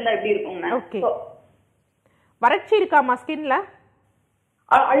கலர்ல இருந்தா எப்படி இருக்கும் மேம்? ஓகே. வறட்சி இருக்காமா ஸ்கின்ல?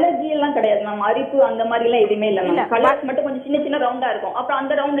 அலர்ஜி எல்லாம் கிடையாது மேம். அரிப்பு அந்த மாதிரி எல்லாம் எதுவுமே இல்ல மேம். கலர்ஸ் மட்டும் கொஞ்சம் சின்ன சின்ன ரவுண்டா இருக்கும். அப்புறம்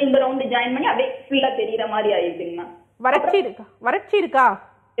அந்த ரவுண்ட் இந்த ரவுண்ட் ஜாயின் பண்ணி அப்படியே ஃபுல்லா தெரியற மாதிரி ஆயிடுதுங்க மேம். வறட்சி இருக்கா?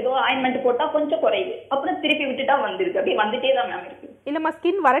 ஏதோ ஆயின்மெண்ட் போட்டா கொஞ்சம் குறையுது, அப்புறம் திருப்பி விட்டுட்டா வந்துருக்கு. அப்படியே வந்துட்டே தான் மேம் இருக்கு. இல்லம்மா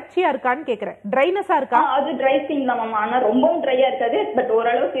ஸ்கின் வறட்சியா இருக்கான்னு கேக்குறேன். ட்ரைனஸா இருக்கா? அது ட்ரை ஸ்கின் தான் மேம். ஆனா ரொம்பவும் ட்ரையா இருக்காது, பட்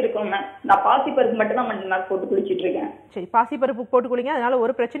ஓரளவுக்கு இருக்கும் மேம். நான் பாசிப்பருப்பு மட்டும் தான் போட்டு குளிச்சிட்டு இருக்கேன். சரி, பாசிப்பருப்பு போட்டு குளிங்க, அதனால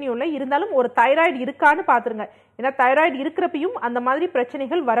ஒரு பிரச்சனையும் இல்லை. இருந்தாலும் ஒரு தைராய்டு இருக்கான்னு பாத்துருங்க. ஏன்னா தைராய்டு இருக்கிறப்பையும் அந்த மாதிரி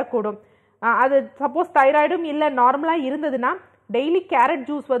பிரச்சனைகள் வரக்கூடும். அது சப்போஸ் தைராய்டும் இல்லை நார்மலா இருந்ததுன்னா டெய்லி கேரட்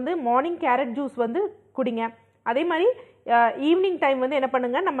ஜூஸ் வந்து மார்னிங் கேரட் ஜூஸ் வந்து குடிங்க. அதே மாதிரி ஈவினிங் டைம் வந்து என்ன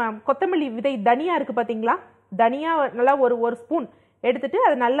பண்ணுங்க, நம்ம கொத்தமல்லி விதை தனியா இருக்கு பாத்தீங்களா, தனியா நல்லா ஒரு ஸ்பூன் எடுத்துட்டு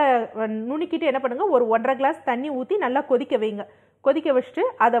அதை நல்லா நுணுக்கிட்டு என்ன பண்ணுங்க, ஒரு 1.5 கிளாஸ் தண்ணி ஊற்றி நல்லா கொதிக்க வைங்க. கொதிக்க வச்சுட்டு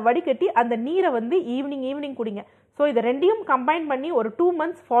அதை வடிகட்டி அந்த நீரை வந்து ஈவினிங் குடிங்க. ஸோ இதை ரெண்டையும் கம்பைன் பண்ணி ஒரு 2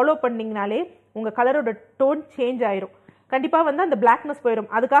 மந்த்ஸ் ஃபாலோ பண்ணிங்கனாலே உங்கள் கலரோட டோன் சேஞ்ச் ஆயிரும். கண்டிப்பாக வந்து அந்த பிளாக்னஸ்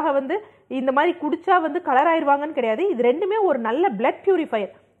போயிடும். அதுக்காக வந்து இந்த மாதிரி குடிச்சா வந்து கலர் ஆயிடுவாங்கன்னு கிடையாது. இது ரெண்டுமே ஒரு நல்ல பிளட்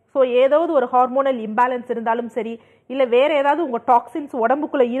பியூரிஃபயர். ஸோ ஏதாவது ஒரு ஹார்மோனல் இம்பேலன்ஸ் இருந்தாலும் சரி, இல்லை வேறு ஏதாவது உங்கள் டாக்ஸின்ஸ்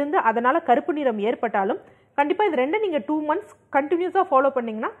உடம்புக்குள்ளே இருந்து அதனால் கருப்பு நிறம் ஏற்பட்டாலும் கண்டிப்பாக இது ரெண்டும் நீங்கள் 2 மந்த்ஸ் கண்டினியூஸாக ஃபாலோ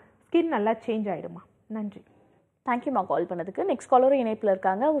பண்ணிங்கன்னா ஸ்கின் நல்லா சேஞ்ச் ஆகிடுமா. நன்றி. தேங்க்யூம்மா கால் பண்ணதுக்கு. நெக்ஸ்ட் காலரும் இணைப்பில்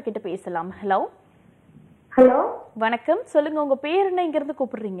இருக்காங்க, உங்ககிட்ட பேசலாம். ஹலோ ஹலோ வணக்கம், சொல்லுங்கள் உங்கள் பேர் என்ன, இங்கேருந்து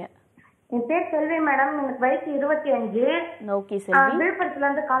கூப்பிடுறீங்க? என் பேர் செல்வி மேடம். எனக்கு வயசு 25. ஓகே செல்வி, விழுப்புரத்துல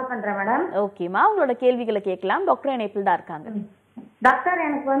இருந்து கால் பண்றேன் மேடம். ஓகேம்மா, உங்களோட கேள்விகளை கேட்கலாம். டாக்டர் இணைப்பில் தான் இருக்காங்க. டாக்டர்,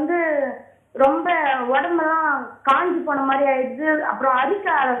 எனக்கு வந்து ரொம்ப உடம்பெல்லாம் காஞ்சி போன மாதிரி ஆயிடுது, அப்புறம் அரிக்க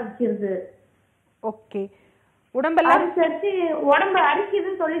ஆரம்பிச்சிருது. ஓகே, உடம்பெல்லாம் அரிச்சு உடம்பு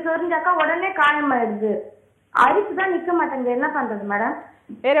அரிக்குதுன்னு சொல்லி சொரிஞ்சாக்கா உடனே காயமாயிடுது. அரிப்பு தான் நிக்க மாட்டேங்குது, என்ன பண்றது மேடம்?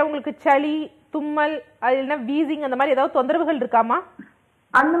 வேற உங்களுக்கு சளி தும்மல் இல்லைன்னா வீசிங் அந்த மாதிரி ஏதாவது தொந்தரவுகள் இருக்காமா?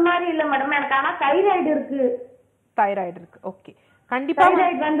 அந்த மாதிரி இல்ல மேடம், எனக்கு ஆனா தைராய்டு இருக்கு. தைராய்டு இருக்கு, ஓகே. கண்டிப்பா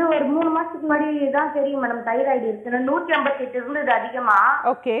தைராய்டு வந்து ஒரு 3 மாசத்துக்கு முன்னாடி தான் தெரியும் மேடம் தைராய்டு இருக்கு. 158 இருந்தது அதிகமா.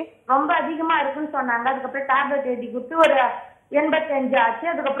 ஓகே, ரொம்ப அதிகமா இருக்குன்னு சொன்னாங்க. அதுக்கப்புறம் டேப்லெட் எழுதி கொடுத்து ஒரு 85 ஆச்சு.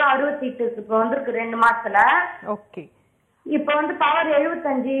 அதுக்கப்புறம் 68 இப்ப வந்திருக்கு 2 மாசத்துல. ஓகே, இப்ப வந்து பவர்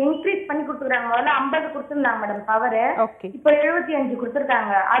 75 இன்க்ரீஸ் பண்ணி கொடுத்துருக்காங்க. முதல்ல 50 கொடுத்துருந்தாங்க மேடம் பவர், இப்ப 75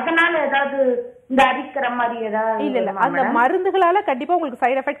 கொடுத்துருக்காங்க. அதனால ஏதாவது இந்த அரிக்கிற மாதிரி ஏதாவது? இல்ல அந்த மருந்துகளால கண்டிப்பா உங்களுக்கு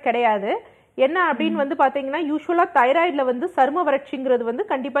சைடு எஃபெக்ட் கிடையாது. என்ன அப்படின்னு வந்து பாத்தீங்கன்னா, யூஸ்வலா தைராய்டுல வந்து சரும வறட்சிங்கிறது வந்து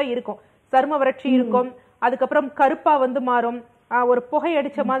கண்டிப்பா இருக்கும். சரும வறட்சி இருக்கும், அதுக்கப்புறம் கருப்பா வந்து மாறும், ஒரு புகை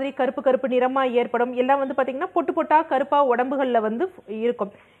அடிச்ச மாதிரி கருப்பு நிறமா ஏற்படும். எல்லாம் வந்து பாத்தீங்கன்னா பொட்டு பொட்டா கருப்பா உடம்புகள்ல வந்து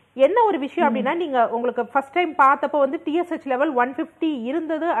இருக்கும். என்ன ஒரு விஷயம் அப்படின்னா, நீங்க உங்களுக்கு ஃபர்ஸ்ட் டைம் பார்த்தப்போ வந்து TSH லெவல் 150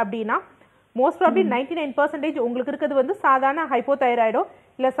 இருந்தது அப்படின்னா மோஸ்ட் ப்ராபப்லி 99% உங்களுக்கு இருக்கிறது வந்து சாதாரண ஹைப்போதைராய்டோ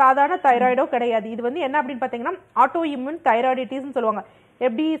இல்ல சாதாரண தைராய்டோ கிடையாது. இது வந்து என்ன அப்படின்னு பாத்தீங்கன்னா ஆட்டோ இம்யூன் தைராய்டிட்டிஸ்ன்னு சொல்லுவாங்க.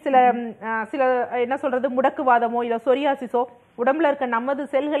 எப்படி சில என்ன சொல்றது முடக்குவாதமோ இல்ல சொரியாசிஸோ உடம்புல இருக்க நமது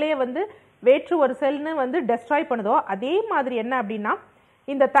செல்களே வந்து வேற்று ஒரு செல்னு வந்து டெஸ்ட்ராய் பண்ணுதோ, அதே மாதிரி என்ன அப்படின்னா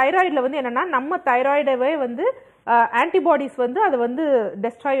இந்த தைராய்டுல வந்து என்னன்னா நம்ம தைராய்டவே வந்து ஆன்டிபாடிஸ் வந்து அது வந்து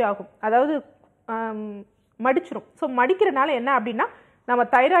டெஸ்ட்ராய் ஆகும், அதாவது மடிச்சிடும். ஸோ மடிக்கிறனால என்ன அப்படின்னா நம்ம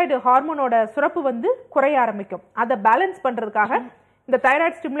தைராய்டு ஹார்மோனோட சுரப்பு வந்து குறைய ஆரம்பிக்கும். அதை பேலன்ஸ் பண்றதுக்காக இந்த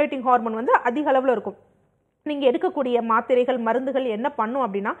தைராய்டு ஸ்டிமுலேட்டிங் ஹார்மோன் வந்து அதிக அளவில் இருக்கும். நீங்கள் எடுக்கக்கூடிய மாத்திரைகள் மருந்துகள் என்ன பண்ணும்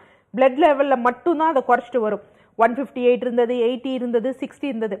அப்படின்னா பிளட் லெவலில் மட்டும்தான் அதை குறைச்சிட்டு வரும். 158 இருந்தது, 80 இருந்தது, 60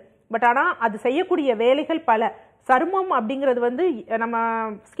 இருந்தது. பட் ஆனால் அது செய்யக்கூடிய வேலைகள் பல. சருமம் அப்படிங்கிறது வந்து நம்ம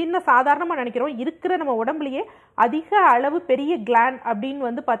ஸ்கின்னை சாதாரணமாக நினைக்கிறோம். இருக்கிற நம்ம உடம்புலையே அதிக அளவு பெரிய கிளாண்ட் அப்படின்னு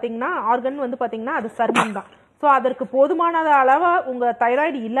வந்து பார்த்தீங்கன்னா ஆர்கன் வந்து பார்த்தீங்கன்னா அது சருமம் தான். ஸோ அதற்கு போதுமான அளவாக உங்கள்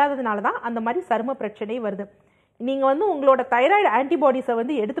தைராய்டு இல்லாததுனால தான் அந்த மாதிரி சரும பிரச்சனை வருது. நீங்கள் வந்து உங்களோட தைராய்டு ஆன்டிபாடிஸை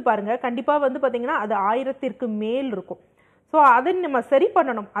வந்து எடுத்து பாருங்கள். கண்டிப்பாக வந்து பார்த்தீங்கன்னா அது 1000க்கு மேல் இருக்கும். ஸோ அதை நம்ம சரி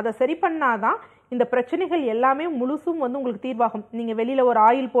பண்ணணும். அதை சரி பண்ணாதான் இந்த பிரச்சனைகள் எல்லாமே முழுசும் வந்து உங்களுக்கு தீர்வாகும். நீங்கள் வெளியில் ஒரு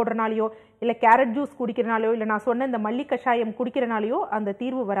ஆயில் போடுறனாலையோ இல்லை கேரட் ஜூஸ் குடிக்கிறனாலையோ இல்லை நான் சொன்ன இந்த மல்லி கஷாயம் குடிக்கிறனாலையோ அந்த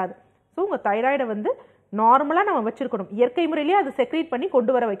தீர்வு வராது. ஸோ உங்கள் தைராய்டை வந்து நார்மலாக நம்ம வச்சுருக்கணும். இயற்கை முறையிலேயே அதை செக்ரேட் பண்ணி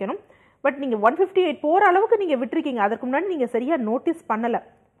கொண்டு வர வைக்கணும். பட் நீங்கள் 158 போகிற அளவுக்கு நீங்கள் விட்டுருக்கீங்க. அதற்கு முன்னாடி நீங்கள் சரியாக நோட்டீஸ் பண்ணலை.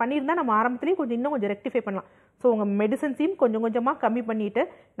 பண்ணியிருந்தால் நம்ம ஆரம்பத்துலேயும் இன்னும் கொஞ்சம் ரெக்டிஃபை பண்ணலாம். ஸோ உங்கள் மெடிசன்ஸையும் கொஞ்சம் கொஞ்சமாக கம்மி பண்ணிவிட்டு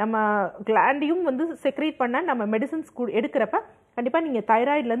நம்ம கிளாண்டையும் வந்து செக்ரேட் பண்ண நம்ம மெடிசன்ஸ் எடுக்கிறப்ப கண்டிப்பாக நீங்கள்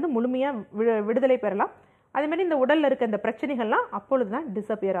தைராய்ட்லேருந்து முழுமையாக விடுதலை பெறலாம். அதேமாதிரி இந்த உடலில் இருக்க இந்த பிரச்சனைகள்லாம் அப்பொழுது தான்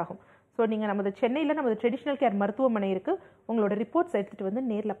டிஸப்பியர் ஆகும். ஸோ நீங்கள் நமது சென்னையில் நமது ட்ரெடிஷ்னல் கேர் மருத்துவமனை இருக்குது. உங்களோட ரிப்போர்ட்ஸ் எடுத்துகிட்டு வந்து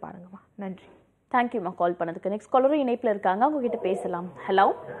நேரில் பாருங்கம்மா. நன்றி. தேங்க்யூம்மா கால் பண்ணதுக்கு. நெக்ஸ்ட் காலரும் இணைப்பில் இருக்காங்க, உங்ககிட்ட பேசலாம். ஹலோ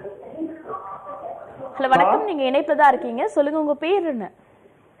ஹலோ வணக்கம். நீங்கள் இணைப்பில் தான் இருக்கீங்க, சொல்லுங்கள் உங்கள் பேர் என்ன?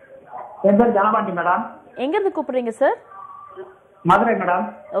 என் பேர் ஜனபாண்டி மேடம். எங்கேருந்து கூப்பிடுறீங்க சார்? மதுரை மேடம்.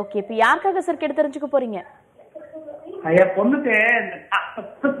 ஓகே, இப்போ யாருக்காக சார் கேட்டு தெரிஞ்சுக்க போறீங்க? என் பொண்ணுக்கு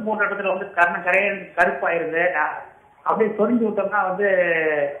மூணு இடத்துல வந்து கரையன் கருப்பாயிருது. அப்படியே சொரிஞ்சு விட்டோம்னா வந்து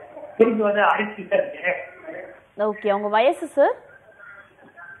திரும்பி வந்து அடிச்சுட்டே இருக்கு. ஓகே, உங்க வயசு சார்?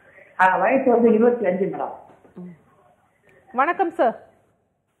 வயசு வந்து 25 மேடம். வணக்கம் சார்.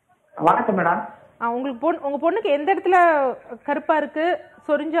 வணக்கம் மேடம். உங்களுக்கு உங்க பொண்ணுக்கு எந்த இடத்துல கருப்பா இருக்கு?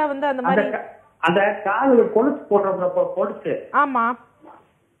 சொரிஞ்சா வந்து அந்த மாதிரி அந்த கால் கொலுசு போடுற கொலுசு. ஆமா,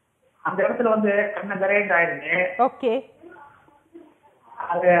 அந்த இடத்துல வந்து கரையன் ஆயிடுது. ஓகே.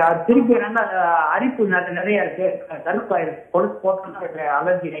 அது திருப்பி நல்லா அரிப்பு நிறைய இருக்கு. கருப்பாயிருக்கு. கொலுசு போட்டோம்னா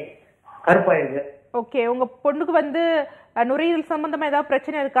அலர்ஜி கருப்பாயிருக்கு. ஓகே, உங்க பொண்ணுக்கு வந்து நுரையீரல் சம்பந்தமா ஏதாவது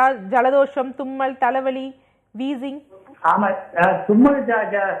பிரச்சனை இருக்கா? ஜலதோஷம், தும்மல், தலைவலி, வீசிங்? ஆமா, தும்மல்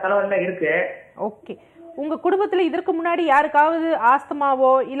தலைவலி இருக்கு. ஓகே. உங்க குடும்பத்துல இதற்கு முன்னாடி யாருக்காவது ஆஸ்துமாவோ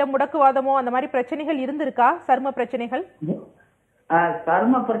இல்ல முடக்குவாதமோ அந்த மாதிரி பிரச்சனைகள் இருந்திருக்கா? சரும பிரச்சனைகள்?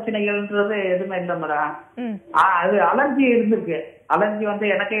 சரும பிரச்சனைகள்ன்றது எதுவுமே இல்லை மேடம். அது அலர்ஜி இருந்திருக்கு. அலர்ஜி வந்து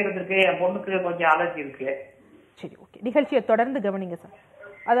எனக்கே இருந்திருக்கு, என் பொண்ணுக்கு கொஞ்சம் அலர்ஜி இருக்கு. சரி, ஓகே. நிகழ்ச்சியை தொடர்ந்து கவனிங்க சார்.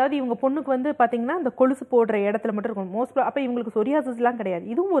 அதாவது இவங்க பொண்ணுக்கு வந்து பார்த்தீங்கன்னா இந்த கொலுசு போடுற இடத்துல மட்டும் இருக்கும் மோஸ்ட். அப்போ இவங்களுக்கு சொரியாசிஸ்லாம் கிடையாது.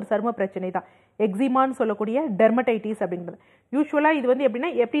 இதுவும் ஒரு சரும பிரச்சனை தான். எக்ஸிமான்னு சொல்லக்கூடிய டெர்மடைட்டிஸ் அப்படிங்கிறது. யூஸ்வலாக இது வந்து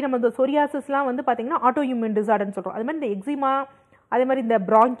எப்படி நம்ம இந்த சொரியாசிஸ்லாம் வந்து பார்த்தீங்கன்னா ஆட்டோ இம்யூன் டிசார்டர்னு சொல்கிறோம். அது மாதிரி இந்த எக்ஸிமா, அதே மாதிரி இந்த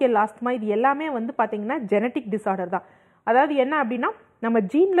பிராங்கியல் ஆஸ்துமா, இது எல்லாமே வந்து பார்த்தீங்கன்னா ஜெனட்டிக் டிசார்டர் தான். அதாவது என்ன அப்படின்னா நம்ம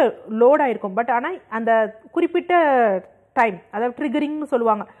ஜீனில் லோட் ஆகிருக்கும். பட் ஆனால் அந்த குறிப்பிட்ட டைம், அதாவது ட்ரிகரிங்னு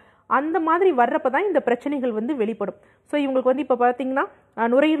சொல்லுவாங்க, அந்த மாதிரி வர்றப்ப தான் இந்த பிரச்சனைகள் வந்து வெளிப்படும். ஸோ இவங்களுக்கு வந்து இப்போ பார்த்தீங்கன்னா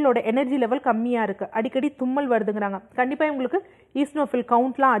நுரையீரலோட எனர்ஜி லெவல் கம்மியாக இருக்குது. அடிக்கடி தும்மல் வருதுங்கிறாங்க. கண்டிப்பாக இவங்களுக்கு ஈஸ்னோஃபில்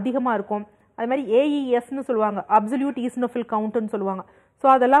கவுண்ட்லாம் அதிகமாக இருக்கும். அது மாதிரி ஏஇஎஸ்ன்னு சொல்லுவாங்க, அப்சல்யூட் ஈஸ்னோஃபில் கவுண்ட்டுன்னு சொல்லுவாங்க. ஸோ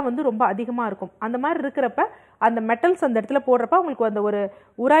அதெல்லாம் வந்து ரொம்ப அதிகமாக இருக்கும். அந்த மாதிரி இருக்கிறப்ப அந்த மெட்டல்ஸ் அந்த இடத்துல போடுறப்ப அவங்களுக்கு அந்த ஒரு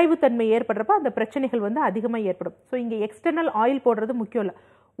உராய்வுத்தன்மை ஏற்படுறப்ப அந்த பிரச்சனைகள் வந்து அதிகமாக ஏற்படும். ஸோ இங்கே எக்ஸ்டர்னல் ஆயில் போடுறது முக்கியம் இல்லை.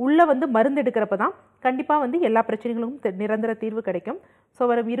 உள்ளே வந்து மருந்து எடுக்கிறப்ப தான் கண்டிப்பாக வந்து எல்லா பிரச்சனைகளுக்கும் நிரந்தர தீர்வு கிடைக்கும். ஸோ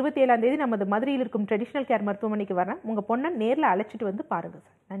வரும் 27ஆம் தேதி நமது மதுரையில் இருக்கும் ட்ரெடிஷ்னல் கேர் மருத்துவமனைக்கு வரேன். உங்கள் பொண்ணை நேரில் அழைச்சிட்டு வந்து பாருங்கள்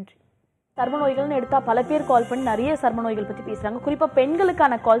சார். நன்றி. சர்ம நோய்கள்னு எடுத்தா பல பேர் கால் பண்ணி நிறைய சர்ம நோய்கள் பற்றி பேசுகிறாங்க. குறிப்பாக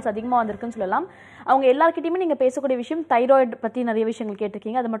பெண்களுக்கான கால்ஸ் அதிகமாக வந்திருக்குன்னு சொல்லலாம். அவங்க எல்லாருக்கிட்டையுமே நீங்கள் பேசக்கூடிய விஷயம் தைராய்டு பற்றி நிறைய விஷயங்கள்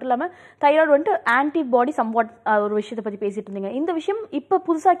கேட்டிருக்கீங்க. அது மட்டும் இல்லாமல் தைராய்டு வந்துட்டு ஆன்டிபாடி சம்வாட் ஒரு விஷயத்தை பற்றி பேசிட்டு இருந்தீங்க. இந்த விஷயம் இப்போ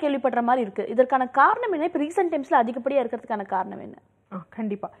புதுசாக கேள்விப்படுற மாதிரி இருக்குது. இதற்கான காரணம் என்ன? இப்போ ரீசெண்ட் டைம்ஸில் அதிகப்படியாக இருக்கிறதுக்கான காரணம் என்ன?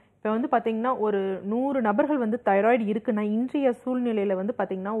 கண்டிப்பாக இப்போ வந்து பார்த்தீங்கன்னா ஒரு 100 நபர்கள் வந்து தைராய்டு இருக்குன்னா இன்றைய சூழ்நிலையில் வந்து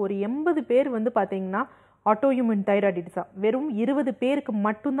பார்த்தீங்கன்னா ஒரு 80 பேர் வந்து பார்த்தீங்கன்னா ஆட்டோஇம்யூன் தைராய்டிஸா. வெறும் 20 பேருக்கு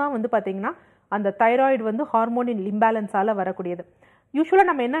மட்டும்தான் வந்து பார்த்தீங்கன்னா அந்த தைராய்டு வந்து ஹார்மோனின் இம்பேலன்ஸால் வரக்கூடியது. யூஸ்வலாக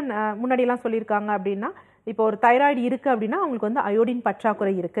நம்ம என்ன முன்னாடியெல்லாம் சொல்லியிருக்காங்க அப்படின்னா, இப்போ ஒரு தைராய்டு இருக்குது அப்படின்னா அவங்களுக்கு வந்து அயோடின்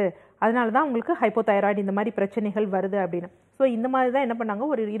பற்றாக்குறை இருக்குது, அதனால தான் அவங்களுக்கு ஹைப்போதைராய்டு இந்த மாதிரி பிரச்சனைகள் வருது அப்படின்னு. ஸோ இந்த மாதிரி தான் என்ன பண்ணாங்க,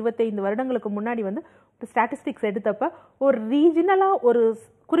 ஒரு 25 வருடங்களுக்கு முன்னாடி வந்து ஒரு ஸ்டாட்டிஸ்டிக்ஸ் எடுத்தப்போ ஒரு ரீஜனலாக ஒரு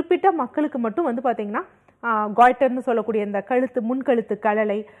குறிப்பிட்ட மக்களுக்கு மட்டும் வந்து பார்த்தீங்கன்னா காய்டர்னு சொல்லக்கூடிய இந்த முன்கழுத்து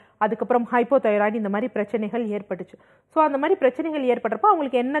கழலை, அதுக்கப்புறம் ஹைப்போதைராய்டு இந்த மாதிரி பிரச்சனைகள் ஏற்பட்டுச்சு. ஸோ அந்த மாதிரி பிரச்சனைகள் ஏற்படுறப்போ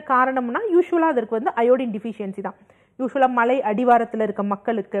அவங்களுக்கு என்ன காரணம்னா யூஸ்வலாக அதற்கு வந்து அயோடின் டிஃபிஷியன்சி தான். யூஸ்வலாக மலை அடிவாரத்தில் இருக்க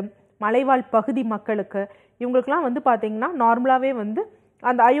மக்களுக்கு, மலைவாழ் பகுதி மக்களுக்கு, இவங்களுக்குலாம் வந்து பார்த்தீங்கன்னா நார்மலாகவே வந்து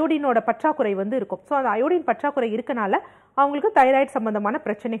அந்த அயோடினோட பற்றாக்குறை வந்து இருக்கும். ஸோ அந்த அயோடின் பற்றாக்குறை இருக்கனால அவங்களுக்கு தைராய்டு சம்பந்தமான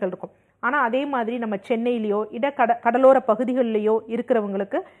பிரச்சனைகள் இருக்கும். ஆனால் அதே மாதிரி நம்ம சென்னையிலையோ கடலோர பகுதிகளிலேயோ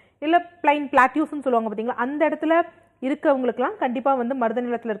இருக்கிறவங்களுக்கு இல்லை பிளைன் பிளாட்யூஸ்ன்னு சொல்லுவாங்க பார்த்தீங்களா, அந்த இடத்துல இருக்கவங்களுக்குலாம் கண்டிப்பாக வந்து மருத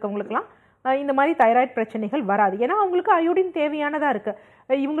நிலத்தில் இருக்கவங்களுக்குலாம் இந்த மாதிரி தைராய்டு பிரச்சனைகள் வராது. ஏன்னா அவங்களுக்கு அயோடின் தேவையானதாக இருக்குது.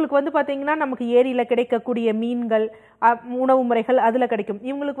 இவங்களுக்கு வந்து பார்த்தீங்கன்னா நமக்கு ஏரியில் கிடைக்கக்கூடிய மீன்கள், உணவு முறைகள் அதில் கிடைக்கும்.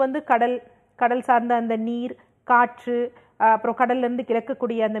 இவங்களுக்கு வந்து கடல் சார்ந்த அந்த நீர், காற்று, அப்புறம் கடல்லேருந்து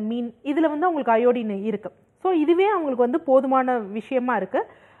கிடைக்கக்கூடிய அந்த மீன், இதில் வந்து அவங்களுக்கு அயோடின் இருக்குது. ஸோ இதுவே அவங்களுக்கு வந்து போதுமான விஷயமா இருக்குது.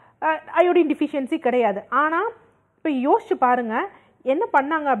 அயோடின் டிஃபிஷியன்சி கிடையாது. ஆனால் இப்போ யோசிச்சு பாருங்கள், என்ன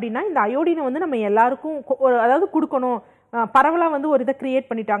பண்ணாங்க அப்படின்னா இந்த அயோடினை வந்து நம்ம எல்லாருக்கும் அதாவது கொடுக்கணும், பரவலாக வந்து ஒரு இதை கிரியேட்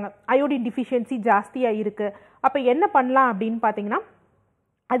பண்ணிட்டாங்க. அயோடின் டிஃபிஷியன்சி ஜாஸ்தியாக இருக்குது. அப்போ என்ன பண்ணலாம் அப்படின்னு பார்த்தீங்கன்னா,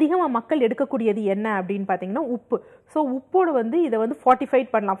 அதிகமாக மக்கள் எடுக்கக்கூடியது என்ன அப்படின்னு பார்த்தீங்கன்னா உப்பு. ஸோ உப்போடு வந்து இதை வந்து ஃபார்ட்டிஃபைட்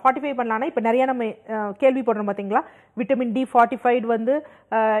பண்ணலாம்னா இப்போ நிறையா நம்ம கேள்விப்படுறோம் பார்த்தீங்களா, விட்டமின் டி ஃபார்ட்டிஃபைடு வந்து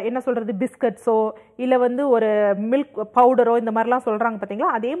என்ன சொல்கிறது, பிஸ்கட்ஸோ இல்லை வந்து ஒரு மில்க் பவுடரோ இந்த மாதிரிலாம் சொல்கிறாங்க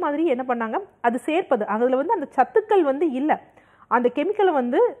பார்த்தீங்களா. அதே மாதிரி என்ன பண்ணாங்க, அது சேர்ப்பது, அதில் வந்து அந்த சத்துக்கள் வந்து இல்லை, அந்த கெமிக்கலை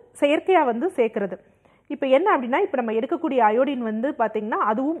வந்து செயற்கையாக வந்து சேர்க்கறது. இப்போ என்ன அப்படின்னா, இப்போ நம்ம எடுக்கக்கூடிய அயோடின் வந்து பார்த்திங்கன்னா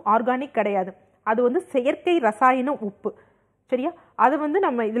அதுவும் ஆர்கானிக் கிடையாது, அது வந்து செயற்கை ரசாயன உப்பு. சரியா, அதை வந்து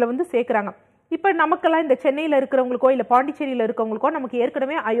நம்ம இதில் வந்து சேர்க்குறாங்க. இப்போ நமக்கெல்லாம் இந்த சென்னையில் இருக்கிறவங்களுக்கோ இல்லை பாண்டிச்சேரியில் இருக்கிறவங்களுக்கோ நமக்கு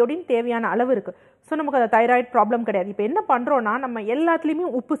ஏற்கனவே அயோடின் தேவையான அளவு இருக்குது. ஸோ நமக்கு அந்த தைராய்டு ப்ராப்ளம் கிடையாது. இப்போ என்ன பண்ணுறோன்னா, நம்ம எல்லாத்துலேயுமே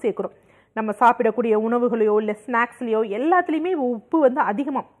உப்பு சேர்க்குறோம். நம்ம சாப்பிடக்கூடிய உணவுகளையோ இல்லை ஸ்நாக்ஸ்லையோ எல்லாத்துலேயுமே உப்பு வந்து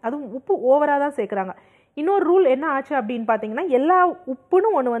அதிகமாக, அதுவும் உப்பு ஓவராக தான் சேர்க்குறாங்க. இன்னொரு ரூல் என்ன ஆச்சு அப்படின்னு பார்த்தீங்கன்னா, எல்லா உப்புன்னு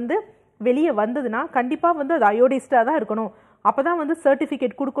ஒன்று வந்து வெளியே வந்ததுன்னா கண்டிப்பாக வந்து அது அயோடைஸ்டாக தான் இருக்கணும், அப்போ தான் வந்து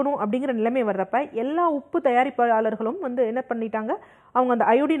சர்டிஃபிகேட் கொடுக்கணும் அப்படிங்கிற நிலைமை வர்றப்ப எல்லா உப்பு தயாரிப்பாளர்களும் வந்து என்ன பண்ணிட்டாங்க, அவங்க அந்த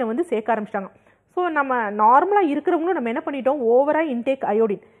அயோடினை வந்து சேர்க்க ஆரம்பிச்சிட்டாங்க. ஸோ நம்ம நார்மலாக இருக்கிறவங்களும் நம்ம என்ன பண்ணிட்டோம், ஓவராக இன்டேக்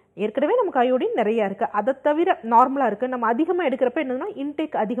அயோடின், ஏற்கனவே நமக்கு அயோடின் நிறையா இருக்குது, அதை தவிர நார்மலாக இருக்குது, நம்ம அதிகமாக எடுக்கிறப்ப என்னன்னா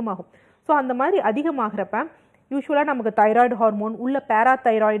இன்டேக் அதிகமாகும். ஸோ அந்த மாதிரி அதிகமாகிறப்ப யூஸ்வலாக நமக்கு தைராய்டு ஹார்மோன் உள்ள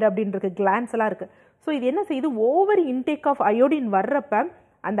பேராதைராய்டு அப்படின்றது கிளான்ஸ் எல்லாம் இருக்குது. ஸோ இது என்ன செய்யுது, ஓவர் இன்டேக் ஆஃப் அயோடின் வர்றப்ப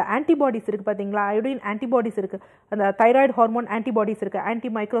அந்த ஆன்டிபாடிஸ் இருக்குது பார்த்தீங்களா, அயோடின் ஆன்டிபாடிஸ் இருக்குது, அந்த தைராய்டு ஹார்மோன் ஆன்டிபாடிஸ் இருக்குது, ஆன்டி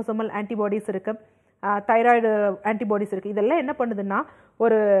மைக்ரோசோமல் ஆன்டிபாடிஸ் இருக்குது, தைராய்டு ஆன்டிபாடிஸ் இருக்குது. இதெல்லாம் என்ன பண்ணுதுன்னா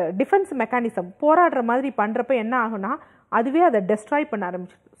ஒரு டிஃபென்ஸ் மெக்கானிசம் போராடுற மாதிரி பண்ணுறப்ப என்ன ஆகுனா அதுவே அதை டெஸ்ட்ராய் பண்ண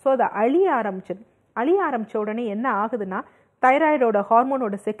ஆரம்பிச்சிது. ஸோ அதை அழிய ஆரம்பித்த உடனே என்ன ஆகுதுன்னா தைராய்டோட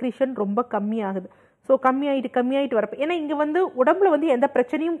ஹார்மோனோட செக்ரீஷன் ரொம்ப கம்மியாகுது. ஸோ கம்மியாயிட்டு வரப்போ, ஏன்னா இங்கே வந்து உடம்புல வந்து எந்த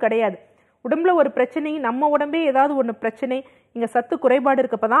பிரச்சனையும் கிடையாது, உடம்புல ஒரு பிரச்சனை, நம்ம உடம்பே ஏதாவது ஒன்று பிரச்சனை, இங்கே சத்து குறைபாடு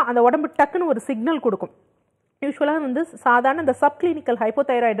இருக்கப்போ தான் அந்த உடம்பு டக்குன்னு ஒரு சிக்னல் கொடுக்கும். யூஸ்வலாக வந்து சாதாரண இந்த சப்கிளினிக்கல்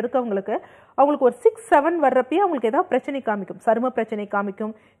ஹைப்போதைராய்டு இருக்கவங்களுக்கு அவங்களுக்கு ஒரு 6-7 வர்றப்பயே அவங்களுக்கு ஏதாவது பிரச்சனை காமிக்கும், சரும பிரச்சனை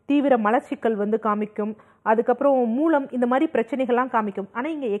காமிக்கும், தீவிர மலச்சிக்கல் வந்து காமிக்கும், அதுக்கப்புறம் மூலம், இந்த மாதிரி பிரச்சனைகள்லாம் காமிக்கும்.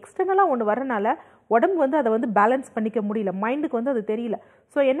 ஆனால் இங்கே எக்ஸ்டர்னலாக ஒன்று வரனால உடம்பு வந்து அதை வந்து பேலன்ஸ் பண்ணிக்க முடியல, மைண்டுக்கு வந்து அது தெரியல.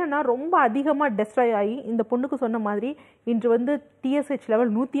 ஸோ என்னென்னா ரொம்ப அதிகமாக டெஸ்ட்ராய் ஆகி இந்த பொண்ணுக்கு சொன்ன மாதிரி இன்று வந்து டிஎஸ்ஹெச்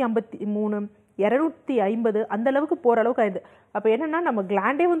லெவல் 153, 250 அந்த அளவுக்கு போகிற அளவுக்கு ஆயிடுது. அப்போ என்னென்னா நம்ம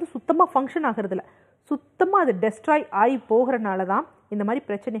கிளாண்டே வந்து சுத்தமாக ஃபங்க்ஷன் ஆகிறதில்ல, சுத்தமாக அது டெஸ்ட்ராய் ஆகி போகிறனால தான் இந்த மாதிரி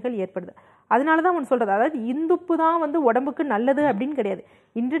பிரச்சனைகள் ஏற்படுது. அதனால தான் ஒன்று சொல்கிறது, அதாவது இந்துப்பு தான் வந்து உடம்புக்கு நல்லது அப்படின்னு கிடையாது.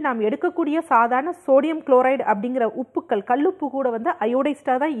 இன்று நாம் எடுக்கக்கூடிய சாதாரண சோடியம் குளோரைடு அப்படிங்கிற உப்புக்கள், கல்லுப்பு கூட வந்து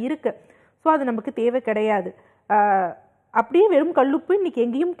அயோடைஸ்டாக தான் இருக்குது. ஸோ அது நமக்கு தேவை கிடையாது. அப்படியே வெறும் கல்லுப்பு இன்றைக்கி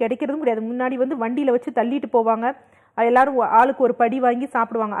எங்கேயும் கிடைக்கிறதும் கிடையாது. முன்னாடி வந்து வண்டியில் வச்சு தள்ளிட்டு போவாங்க, எல்லாரும் ஆளுக்கு ஒரு படி வாங்கி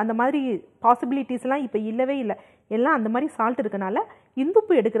சாப்பிடுவாங்க. அந்த மாதிரி பாசிபிலிட்டிஸ்லாம் இப்போ இல்லவே இல்லை. எல்லாம் அந்த மாதிரி சால்ட் இருக்கனால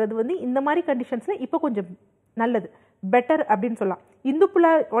இந்துப்பு எடுக்கிறது வந்து இந்த மாதிரி கண்டிஷன்ஸில் இப்போ கொஞ்சம் நல்லது, பெட்டர் அப்படின்னு சொல்லலாம். இந்துப்புல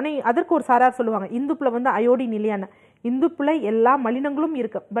உடனே அதற்கு ஒரு சாரார் சொல்லுவாங்க, இந்துப்புல வந்து அயோடின் இல்லையான்னு. இந்துப்புல எல்லா மலினங்களும்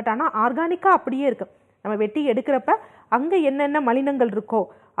இருக்குது, பட் ஆனால் ஆர்கானிக்காக அப்படியே இருக்குது. நம்ம வெட்டி எடுக்கிறப்ப அங்கே என்னென்ன மலினங்கள் இருக்கோ,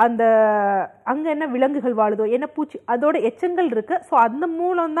 அந்த அங்கே என்ன விலங்குகள் வாழுதோ, என்ன பூச்சி, அதோட எச்சங்கள் இருக்குது. ஸோ அந்த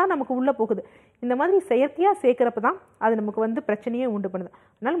மூலம் தான் நமக்கு உள்ளே போகுது. இந்த மாதிரி செயற்கையாக சேர்க்குறப்ப தான் அது நமக்கு வந்து பிரச்சனையே உண்டு பண்ணுது.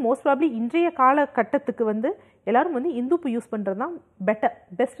 அதனால் மோஸ்ட் ப்ராப்ளி இன்றைய காலகட்டத்துக்கு வந்து எல்லாரும் வந்து இந்துப்பு யூஸ் பண்ணுறது தான் பெட்டர்,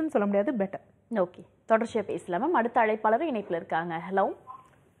 பெஸ்ட்னு சொல்ல முடியாது, பெட்டர். ஓகே, தொடர்ச்சியாக பேசலாம் மேம். அடுத்த அழைப்பாளர் இணைப்பில் இருக்காங்க. ஹலோ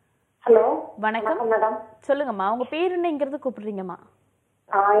ஹலோ, வணக்கம் மேடம். சொல்லுங்கம்மா, உங்க பேர் என்னங்கிறது கூப்பிடுறீங்கம்மா?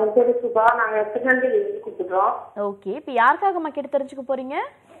 என் பேரு சுபா, நாங்க திருநெல்வேலியிலிருந்து கூப்பிடுறோம். ஓகே, இப்போ யாருக்காகம்மா கேட்டு தெரிஞ்சுக்க போறீங்க?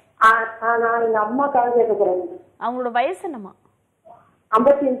 நான் எங்க அம்மாக்காக கேட்க போறேன். அவங்களோட வயசு என்னம்மா?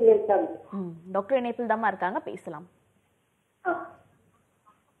 55 வயசு. டாக்டர் இணைப்பில் தாம்மா இருக்காங்க, பேசலாம்.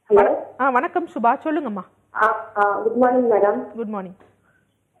 ஹலோ, வணக்கம் சுபா, சொல்லுங்கம்மா. Good morning madam. Good morning.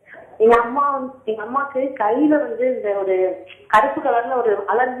 எங்க அம்மாக்கு கையில வந்து இந்த ஒரு கருப்பு கலர்ல ஒரு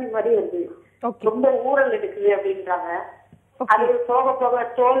அலர்ஜி மாதிரி வருது, ரொம்ப ஊறல் எடுக்குது அப்படின்றாங்க. அது போக போக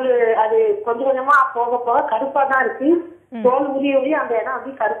தோல், அது கொஞ்சம் கொஞ்சமா போக போக கருப்பா தான் இருக்கு, தோல் உரிய அந்த இடம்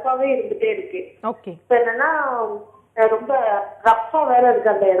அப்படி கருப்பாவே இருந்துட்டே இருக்கு. இப்ப என்னன்னா ரொம்ப ரஃபா வேற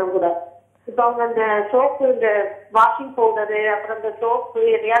இருக்கு அந்த இடம் கூட. இப்ப அவங்க அந்த சோப்பு, இந்த வாஷிங் பவுடரு, அப்புறம் இந்த சோப்பு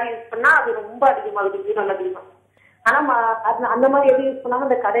எதையாவது யூஸ் பண்ணா அது ரொம்ப அதிகமாகுது, ஊறல் அதிகம். ஆனா அந்த மாதிரி எதுவும் யூஸ் பண்ணாம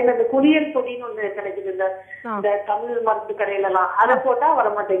இந்த கடையில இந்த குளியல் பொடின்னு ஒண்ணு கிடைக்குது இந்த தமிழ் மருந்து கடையில எல்லாம் அதை போட்டா வர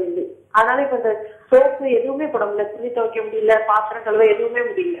மாட்டேங்குது. அதனால இப்ப இந்த சோப்பு எதுவுமே போட முடியல, துணி துவைக்க முடியல, பாத்திரம் கழுவ எதுவுமே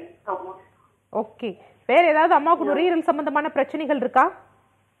முடியல. ஆமா. ஓகே, வேற ஏதாவது அம்மாவுக்கு நுரையீரல் சம்பந்தமான பிரச்சனைகள் இருக்கா?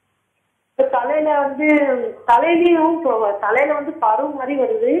 தலையில வந்து தலையிலயும் தலையில வந்து பரு மாதிரி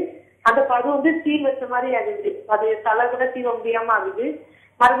வருது. அந்த பரு வந்து சீல் வச்ச மாதிரி ஆகுது. அது தலை கூட சீவ முடியாம ஆகுது.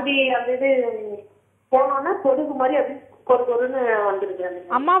 மறுபடியும் அந்த இது போனோம்னா பொடுகு மாதிரி அப்படி பொறுன்னு வந்துருது.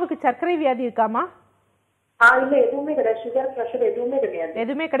 அம்மாவுக்கு சர்க்கரை வியாதி இருக்காமா? இல்ல, எதுவுமே கிடையாது. சுகர் பிரஷர் எதுவுமே கிடையாது.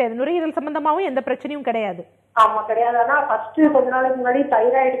 எதுவுமே கிடையாது. நுரையீரல் சம்பந்தமாவும் எந்த பிரச்சனையும் கிடையாது. ஆமா, கிடையாது. ஆனா ஃபர்ஸ்ட் கொஞ்ச நாளைக்கு முன்னாடி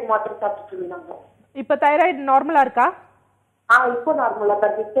தைராய்டுக்கு மாத்திரை சாப்பிட்டு இருந்தாங்க. இப்ப தைராய்டு நார்மலா இருக்கா? இப்போ நார்மலா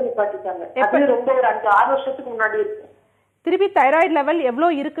தான். இப்ப நிப்பாட்டிட்டாங்க. அது ரொம்ப ஒரு 5-6 வருஷத்துக்கு முன்னாடி இருக்கு. திருப்பி தைராய்டு லெவல்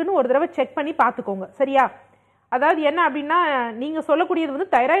எவ்வளவு இருக்குன்னு ஒரு தடவை செக் பண்ணி பாத்துக்கோங்க, சரியா? அதாவது என்ன அப்படின்னா, நீங்க சொல்லக்கூடியது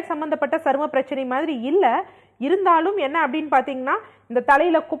வந்து தைராய்டு சம்பந்தப்பட்ட சரும பிரச்சனை மாதிரி இல்ல. இருந்தாலும் என்ன அப்படின்னு பாத்தீங்கன்னா, இந்த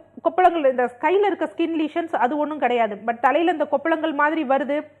தலையில கொப்பளங்கள், இந்த கையில இருக்க ஸ்கின் லீஷன்ஸ் அது ஒன்றும் கிடையாது. பட் தலையில இந்த கொப்பளங்கள் மாதிரி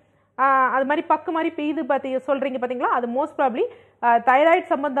வருது, அது மாதிரி பக்கு மாதிரி பெய்து சொல்றீங்க பாத்தீங்களா, அது மோஸ்ட் ப்ராப்ளி தைராய்டு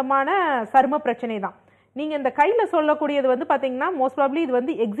சம்பந்தமான சரும பிரச்சனை தான். நீங்க இந்த கையில சொல்லக்கூடியது வந்து பாத்தீங்கன்னா மோஸ்ட் ப்ராப்ளி இது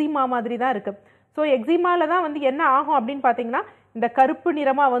வந்து எக்ஸிமா மாதிரி தான் இருக்கு. ஸோ எக்ஸிமால தான் வந்து என்ன ஆகும் அப்படின்னு பாத்தீங்கன்னா, இந்த கருப்பு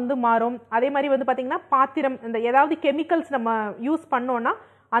நிறமா வந்து மாறும். அதே மாதிரி வந்து பாத்தீங்கன்னா பாத்திரம், இந்த ஏதாவது கெமிக்கல்ஸ் நம்ம யூஸ் பண்ணோம்னா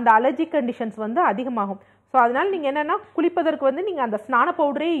அந்த அலர்ஜிக் கண்டிஷன்ஸ் வந்து அதிகமாகும். ஸோ அதனால நீங்க என்னன்னா, குளிப்பதற்கு வந்து நீங்க அந்த ஸ்நான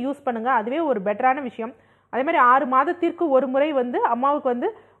பவுடரே யூஸ் பண்ணுங்க, அதுவே ஒரு பெட்டரான விஷயம். அதே மாதிரி 6 மாதத்திற்கு ஒரு முறை வந்து அம்மாவுக்கு வந்து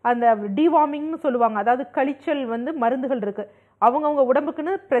அந்த டிவார்மிங்னு சொல்லுவாங்க, அதாவது கழிச்சல் வந்து மருந்துகள் இருக்கு. அவங்கவுங்க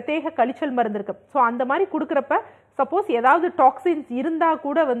உடம்புக்குன்னு பிரத்யேக கழிச்சல் மருந்து இருக்கு. ஸோ அந்த மாதிரி கொடுக்குறப்ப சப்போஸ் ஏதாவது டாக்ஸின்ஸ் இருந்தா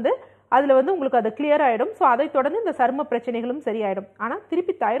கூட வந்து அதுல வந்து உங்களுக்கு அது கிளியர் ஆயிடும். ஸோ அதை தொடர்ந்து இந்த சரும பிரச்சனைகளும் சரியாயிடும். ஆனா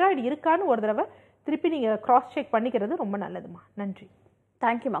திருப்பி தைராய்டு இருக்கான்னு ஒரு தடவை திருப்பி நீங்க கிராஸ் செக் பண்ணிக்கிறது ரொம்ப நல்லதுமா. நன்றி.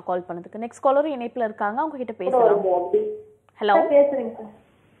 தேங்க்யூமா கால் பண்ணதுக்கு. நெக்ஸ்ட் காலரும் இணைப்புல இருக்காங்க, அவங்க கிட்ட பேசலாம். ஹலோ,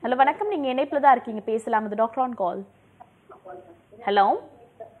 ஹலோ, வணக்கம். நீங்க இணைப்புல தான் இருக்கீங்க, பேசலாம். இது டாக்டர் ஆன் கால். ஹலோ,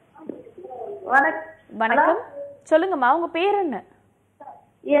 வணக்கம். சொல்லுங்கம்மா, உங்க பேர் என்ன?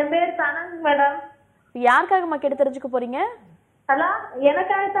 என் பேர் சனங் மேடம். யாருக்காகம்மா கேட்டு தெரிஞ்சுக்க போறீங்க? ஹலோ,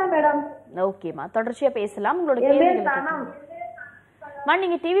 எனக்காக தான் மேடம். ஓகேம்மா, தொடர்ச்சியா பேசலாம். உங்களோட கேள்வி.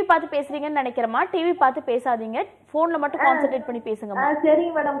 நீங்க டிவி பார்த்து பேசுறீங்கன்னு நினைக்கிறேம்மா. டிவி பார்த்து பேசாதீங்க, போன்ல மட்டும் கான்சென்ட்ரேட் பண்ணி பேசுங்கம்மா.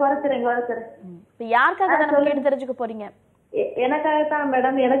 சரிங்க மேடம், குறைச்சிறேன். இப்போ யாருக்காக தான் நம்ம கேட்டு தெரிஞ்சுக்க போறீங்க? எனக்காக தான்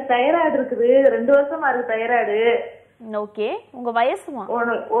மேடம். எனக்கு தைராய்டு இருக்குது, 2 வருஷமா இருக்கு தைராய்டு. ஓகே, உங்க வயசுமா?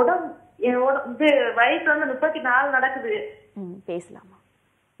 உடம்பு வயசு வந்து 34 நடக்குது. பேசலாமா?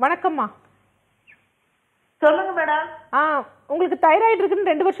 வணக்கம்மா, சொல்லுங்க மேடம். உங்களுக்கு தைராய்டு இருக்குன்னு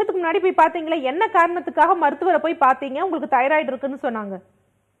 2 வருஷத்துக்கு முன்னாடி போய் பாத்தீங்களா? என்ன காரணத்துக்காக மருத்துவரை போய் பாத்தீங்க? உங்களுக்கு தைராய்டு இருக்குன்னு சொன்னாங்க.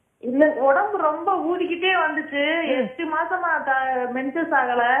 இல்ல, உடம்பு ரொம்ப ஊதிக்கிட்டே வந்துச்சு. 8 மாசமா மென்சஸ்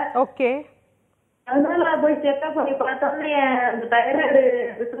ஆகல. ஓகே, அதனால போய் செக்அப் பண்ணி பார்த்தோன்னே அந்த தைராய்டு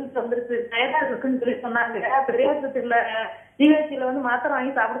ரிசல்ட் வந்துருச்சு. தைராய்டு இருக்குன்னு சொல்லி சொன்னாங்க. பெரியாஸ்பத்திரியில ஜிஹெச்ல வந்து மாத்திரை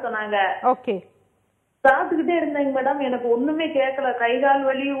வாங்கி சாப்பிட சொன்னாங்க. ஓகே, சாப்பிட்டுக்கிட்டே இருந்தேங்க மேடம். எனக்கு ஒண்ணுமே கேட்கல. கை கால்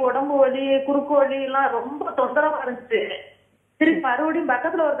வலி, உடம்பு வலி, குறுக்கு வலி எல்லாம் ரொம்ப தொந்தரவா இருந்துச்சு. திருப்பி மறுபடியும்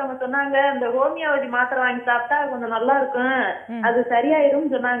பக்கத்துல ஒருத்தவங்க சொன்னாங்க, இந்த ஹோமியோபதி மாத்திரை வாங்கி சாப்பிட்டா கொஞ்சம் நல்லா இருக்கும், அது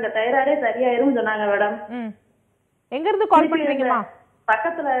சரியாயிரும் சொன்னாங்க. தைராய்டே சரியாயிரும் சொன்னாங்க மேடம். எங்க இருந்து கால் பண்றீங்கம்மா?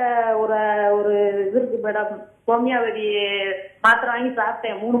 பக்கத்துல ஒரு இது இருக்கு மேடம், ஹோமியோபதி மாத்திரை வாங்கி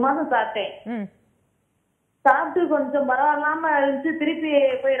சாப்பிட்டேன். 3 மாசம் சாப்பிட்டேன். சாப்பிட்டு கொஞ்சம் பரவாயில்லாம இருந்துச்சு. திருப்பி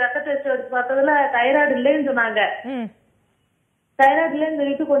போய் ரத்த டெஸ்ட் எடுத்து பார்த்ததுல தைராய்டு இல்லைன்னு சொன்னாங்க. தைராய்டு இல்லைன்னு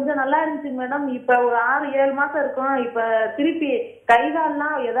சொல்லிட்டு கொஞ்சம் நல்லா இருந்துச்சு மேடம். இப்ப ஒரு 6-7 மாசம் இருக்கும். இப்ப திருப்பி கை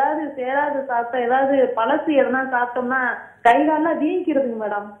கால்லாம் ஏதாவது சேராது சாப்பிட்டா, ஏதாவது பழசு எதனா சாப்பிட்டோம்னா கை கால்லாம் வீங்கிக்கிறதுங்க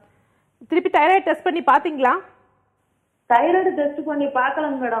மேடம். திருப்பி தைராய்டு டெஸ்ட் பண்ணி பாத்தீங்களா? தைராய்டு டெஸ்ட் பண்ணி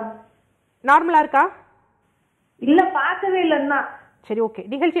பாக்கலங்க மேடம். நார்மலா இருக்கா? இல்ல, பார்க்கவே இல்லைன்னா. சரி, ஓகே.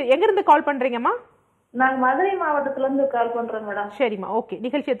 நிகழ்ச்சி எங்க இருந்து கால் பண்றீங்கம்மா? நாங்க மதுரை மாவட்டத்துல இருந்து கால் பண்றோம் மேடம். சரிம்மா, ஓகே.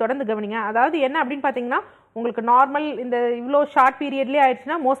 நிகழ்ச்சியை தொடர்ந்து கவனிங்க. அதாவது என்ன அப்படின்னு பாத்தீங்கன்னா, உங்களுக்கு நார்மல் இந்த இவ்வளோ ஷார்ட் பீரியட்லேயே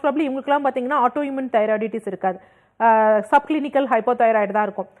ஆயிடுச்சுன்னா மோஸ்ட் ப்ராப்ளி இவங்களுக்குலாம் பார்த்தீங்கன்னா ஆட்டோஇம்யூன் தைராய்டிட்டிஸ் இருக்காது, சப்கிளினிக்கல் ஹைப்போதைராய்டு தான்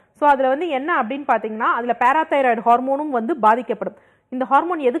இருக்கும். ஸோ அதில் வந்து என்ன அப்படின்னு பார்த்தீங்கன்னா, அதில் பேராதைராய்டு ஹார்மோனும் வந்து பாதிக்கப்படும். இந்த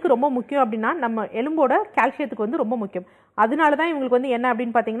ஹார்மோன் எதுக்கு ரொம்ப முக்கியம் அப்படின்னா, நம்ம எலும்போட கால்சியத்துக்கு வந்து ரொம்ப முக்கியம். அதனால தான் இவங்களுக்கு வந்து என்ன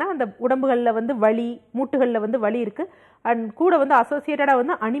அப்படின்னு பார்த்தீங்கன்னா, அந்த உடம்புகளில் வந்து வலி, மூட்டுகளில் வந்து வலி இருக்குது. அண்ட் கூட வந்து அசோசியேட்டடாக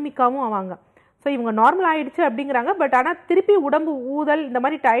வந்து அனிமிக்காவும் ஆவாங்க. ஸோ இவங்க நார்மல் ஆகிடுச்சு அப்படிங்கிறாங்க. பட் ஆனால் திருப்பி உடம்பு ஊதல் இந்த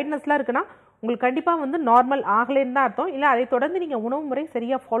மாதிரி டயர்ட்னஸ்லாம் இருக்குன்னா உங்களுக்கு கண்டிப்பாக வந்து நார்மல் ஆகலேன்னு தான் அர்த்தம். இல்லை அதை தொடர்ந்து நீங்கள் உணவு முறை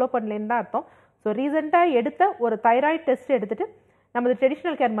சரியாக ஃபாலோ பண்ணலேன்னு தான் அர்த்தம். ஸோ ரீசெண்டாக எடுத்த ஒரு தைராய்டு டெஸ்ட் எடுத்துகிட்டு நமது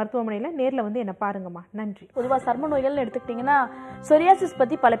ட்ரெடிஷ்னல் கேர் மருத்துவமனையில் நேரில் வந்து என்ன பாருங்கம்மா. நன்றி. பொதுவாக சர்ம நோய்கள்னு எடுத்துக்கிட்டிங்கன்னா சொரியாசிஸ்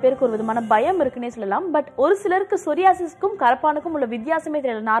பற்றி பல பேருக்கு ஒரு விதமான பயம் இருக்குன்னே சொல்லலாம். பட் ஒரு சிலருக்கு சொரியாசிஸ்க்கும் கரப்பானுக்கும் உள்ள வித்தியாசமே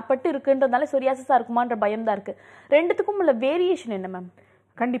தெரியல. நார்பட்டு இருக்குன்றதுனால சொரியாசிஸாக இருக்குமான்ற பயம் தான் இருக்குது. ரெண்டுத்துக்கும் உள்ள வேரியேஷன் என்ன மேம்?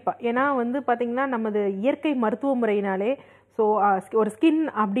 கண்டிப்பாக. ஏன்னா வந்து பார்த்திங்கன்னா நமது இயற்கை மருத்துவ முறையினாலே ஸோ ஒரு ஸ்கின்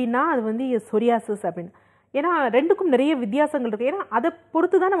அப்படின்னா அது வந்து சொரியாசிஸ் அப்படின்னு. ஏன்னா ரெண்டுக்கும் நிறைய வித்தியாசங்கள் இருக்குது. ஏன்னா அதை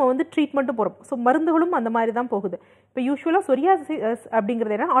பொறுத்து தான் நம்ம வந்து ட்ரீட்மெண்ட்டும் போகிறோம். ஸோ மருந்துகளும் அந்த மாதிரி தான் போகுது. இப்போ யூஸ்வலாக சொரியாசிஸ்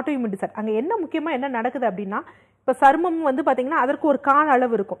அப்படிங்கிறது என்ன ஆட்டோஇம்யூன் டிசார்டர். அங்கே என்ன முக்கியமாக என்ன நடக்குது அப்படின்னா இப்போ சருமம் வந்து பார்த்திங்கன்னா அதற்கு ஒரு கால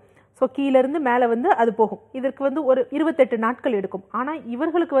அளவு இருக்கும். ஸோ கீழேருந்து மேலே வந்து அது போகும். இதற்கு வந்து ஒரு 28 நாட்கள் எடுக்கும். ஆனால்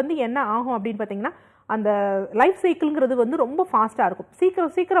இவர்களுக்கு வந்து என்ன ஆகும் அப்படின்னு பார்த்திங்கன்னா அந்த லைஃப் சைக்கிள்ங்கிறது வந்து ரொம்ப ஃபாஸ்ட்டாக இருக்கும்.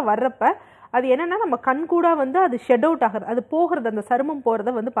 சீக்கிரம் வர்றப்ப அது என்னென்னா நம்ம கண்கூட வந்து அது ஷெட் அவுட் ஆகுறது, அது போகிறது, அந்த சருமம்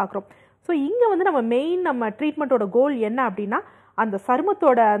போகிறத வந்து பார்க்குறோம். ஸோ இங்கே வந்து நம்ம ட்ரீட்மெண்ட்டோட கோல் என்ன அப்படின்னா அந்த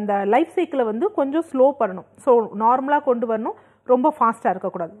சருமத்தோட அந்த லைஃப் சைக்கிளை வந்து கொஞ்சம் ஸ்லோ பண்ணணும். ஸோ நார்மலாக கொண்டு வரணும், ரொம்ப ஃபாஸ்ட்டாக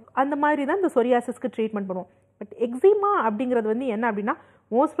இருக்கக்கூடாது. அந்த மாதிரி தான் இந்த சொரியாசிஸ்க்கு ட்ரீட்மெண்ட் பண்ணுவோம். பட் எக்ஸிமா அப்படிங்கிறது வந்து என்ன அப்படின்னா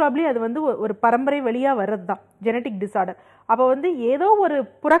மோஸ்ட் ப்ராப்ளி அது வந்து ஒரு பரம்பரை வழியாக வர்றது தான், ஜெனட்டிக் டிஸார்டர். அப்போ வந்து ஏதோ ஒரு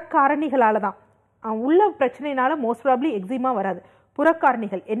புறக்காரணிகளால் தான் உள்ள பிரச்சனைனால மோஸ்ட் ப்ராப்ளி எக்ஸிமா வராது.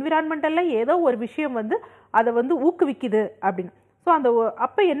 புறக்காரணிகள் என்விரான்மெண்டலில் ஏதோ ஒரு விஷயம் வந்து அதை வந்து ஊக்குவிக்குது அப்படின்னு. ஸோ அந்த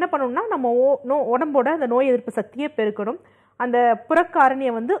அப்போ என்ன பண்ணணும்னா நம்ம உடம்போட அந்த நோய் எதிர்ப்பு சக்தியை பெருக்கணும், அந்த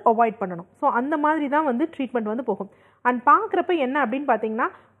புறக்காரணியை வந்து அவாய்ட் பண்ணணும். ஸோ அந்த மாதிரி தான் வந்து ட்ரீட்மெண்ட் வந்து போகும். அண்ட் பார்க்குறப்ப என்ன அப்படின்னு பார்த்தீங்கன்னா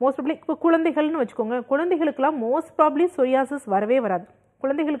மோஸ்ட் ப்ராப்ளி இப்போ குழந்தைகள்னு வச்சுக்கோங்க, குழந்தைகளுக்கெல்லாம் மோஸ்ட் ப்ராப்ளி சொரியாசிஸ் வரவே வராது.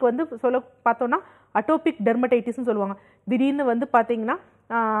 குழந்தைகளுக்கு வந்து பார்த்தோன்னா அட்டோபிக் டெர்மடைட்டிஸ்ன்னு சொல்லுவாங்க. திடீர்னு வந்து பார்த்தீங்கன்னா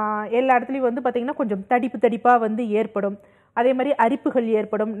எல்லா இடத்துலையும் வந்து பார்த்தீங்கன்னா கொஞ்சம் தடிப்பாக வந்து ஏற்படும். அதே மாதிரி அரிப்புகள்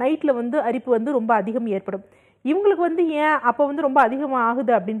ஏற்படும். நைட்டில் வந்து அரிப்பு வந்து ரொம்ப அதிகம் ஏற்படும். இவங்களுக்கு வந்து ஏன் அப்போ வந்து ரொம்ப அதிகமாக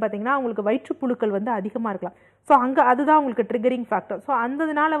ஆகுது அப்படின்னு பார்த்தீங்கன்னா அவங்களுக்கு வயிற்றுப்புழுக்கள் வந்து அதிகமாக இருக்கலாம். ஸோ அங்கே அதுதான் அவங்களுக்கு ட்ரிகரிங் ஃபேக்டர். ஸோ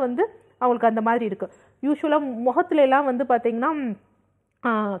அந்ததுனால வந்து அவங்களுக்கு அந்த மாதிரி இருக்குது. யூஸ்வலாக முகத்துலலாம் வந்து பார்த்தீங்கன்னா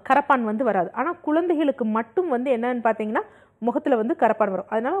கரப்பான் வந்து வராது. ஆனால் குழந்தைகளுக்கு மட்டும் வந்து என்னன்னு பார்த்தீங்கன்னா முகத்தில் வந்து கரப்பான்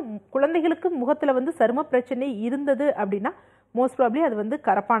வரும். அதனால குழந்தைகளுக்கு முகத்தில் வந்து சரும பிரச்சனை இருந்தது அப்படின்னா மோஸ்ட் ப்ராப்ளி அது வந்து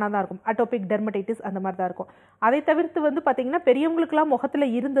கரப்பானாக தான் இருக்கும். அட்டோபிக் டெர்மடைட்டிஸ் அந்த மாதிரி தான் இருக்கும். அதை தவிர்த்து வந்து பார்த்தீங்கன்னா பெரியவங்களுக்குலாம் முகத்தில்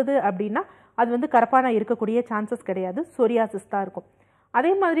இருந்தது அப்படின்னா அது வந்து கரப்பானாக இருக்கக்கூடிய சான்சஸ் கிடையாது, சொரியாசிஸ் தான் இருக்கும்.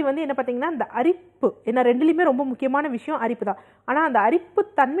 அதே மாதிரி வந்து என்ன பார்த்தீங்கன்னா இந்த அரிப்பு, ஏன்னா ரெண்டுலேயுமே ரொம்ப முக்கியமான விஷயம் அரிப்பு தான். ஆனால் அந்த அரிப்பு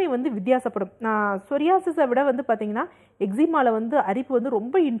தன்மை வந்து வித்தியாசப்படும். சொரியாசிஸை விட வந்து பார்த்தீங்கன்னா எக்ஸிமாவில் வந்து அரிப்பு வந்து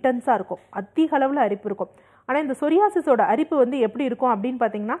ரொம்ப இன்டென்ஸாக இருக்கும், அதிக அளவில் அரிப்பு இருக்கும். ஆனால் இந்த சொரியாசிஸோட அரிப்பு வந்து எப்படி இருக்கும் அப்படின்னு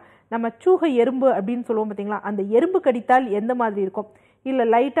பார்த்தீங்கன்னா நம்ம சூக எறும்பு அப்படின்னு சொல்லுவோம் பார்த்தீங்களா, அந்த எறும்பு கடித்தால் எந்த மாதிரி இருக்கும், இல்லை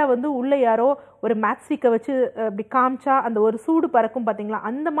லைட்டாக வந்து உள்ளே யாரோ ஒரு மேட்ஸ்டிக்கை வச்சு அப்படி காமிச்சா அந்த ஒரு சூடு பறக்கும் பார்த்தீங்களா,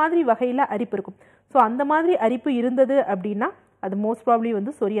 அந்த மாதிரி வகையில் அரிப்பு இருக்கும். ஸோ அந்த மாதிரி அரிப்பு இருந்தது அப்படின்னா அது மோஸ்ட் ப்ராப்ளி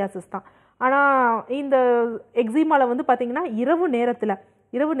வந்து சொரியாசிஸ் தான். ஆனால் இந்த எக்ஸிமாவில் வந்து பார்த்திங்கன்னா இரவு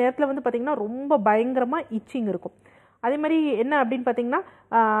நேரத்தில் வந்து பார்த்திங்கன்னா ரொம்ப பயங்கரமாக இச்சிங் இருக்கும். அதே மாதிரி என்ன அப்படின்னு பார்த்திங்கன்னா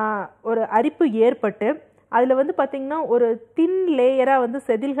ஒரு அரிப்பு ஏற்பட்டு அதில் வந்து பார்த்திங்கன்னா ஒரு தின் லேயராக வந்து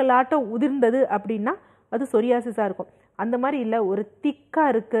செதில்களாட்டம் உதிர்ந்தது அப்படின்னா அது சொரியாசிஸாக இருக்கும். அந்த மாதிரி இல்லை, ஒரு திக்காக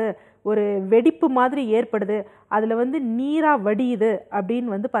இருக்குது, ஒரு வெடிப்பு மாதிரி ஏற்படுது, அதில் வந்து நீராக வடியுது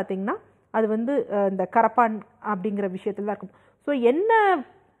அப்படின்னு வந்து பார்த்திங்கன்னா அது வந்து இந்த கரப்பான் அப்படிங்கிற விஷயத்தில் தான் இருக்கும். ஸோ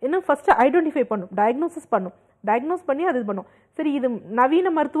என்ன ஃபஸ்ட்டு ஐடென்டிஃபை பண்ணும், டயக்னோஸ் பண்ணி அது பண்ணும். சரி, இது நவீன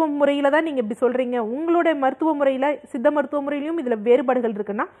மருத்துவ முறையில் தான் நீங்கள் இப்படி சொல்கிறீங்க, உங்களுடைய மருத்துவ முறையில் சித்த மருத்துவ முறையிலையும் இதில் வேறுபாடுகள்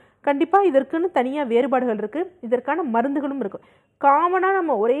இருக்குன்னா கண்டிப்பாக இதற்குன்னு தனியாக வேறுபாடுகள் இருக்குது, இதற்கான மருந்துகளும் இருக்குது. காமனாக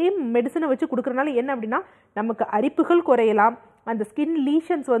நம்ம ஒரே மெடிசனை வச்சு கொடுக்குறதுனால என்ன அப்படின்னா நமக்கு அரிப்புகள் குறையலாம், அந்த ஸ்கின்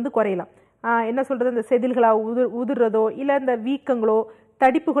லீஷன்ஸ் வந்து குறையலாம், என்ன சொல்கிறது, இந்த செதில்களாக உதிர்றதோ இல்லை இந்த வீக்கங்களோ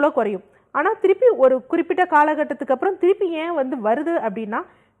தடிப்புகளோ குறையும். ஆனால் திருப்பி ஒரு குறிப்பிட்ட காலகட்டத்துக்கு அப்புறம் திருப்பி ஏன் வந்து வருது அப்படின்னா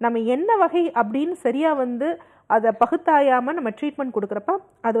நம்ம என்ன வகை அப்படின்னு சரியாக வந்து அதை பகுத்தாயாமல் நம்ம ட்ரீட்மெண்ட் கொடுக்குறப்ப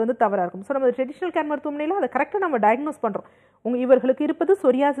அது வந்து தவறாக இருக்கும். ஸோ நம்ம ட்ரெடிஷ்னல் கேர் மருத்துவமனையில் அதை கரெக்டாக நம்ம டயக்னோஸ் பண்ணுறோம். இவர்களுக்கு இருப்பது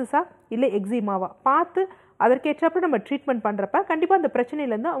சொரியாசிஸா இல்லை எக்ஸிமாவா பார்த்து அதற்கேற்றப்ப நம்ம ட்ரீட்மெண்ட் பண்ணுறப்ப கண்டிப்பாக அந்த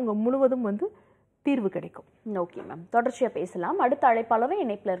பிரச்சனையிலேருந்து அவங்க முழுவதும் வந்து தீர்வு கிடைக்கும். ஓகே மேம், தொடர்ச்சியாக பேசலாம். அடுத்த அழைப்பாளரும்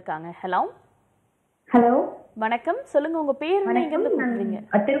இணைப்பில் இருக்காங்க. ஹலோ, வணக்கம். சொல்லுங்க, உங்க பேர் என்ன?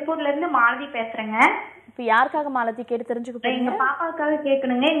 திருப்பூர்ல இருந்து மாலதி பேசுறேங்க. இப்ப யாருக்காக மாலதி கேட்டு தெரிஞ்சுக்க போறீங்க? எங்க பாப்பாவுக்காக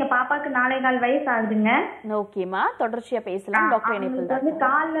கேட்கணுங்க. எங்க பாப்பாக்கு 4.25 வயசு ஆகுதுங்க. ஓகேமா, தொடர்ச்சியா பேசலாம். டாக்டர் இணைப்பில் வந்து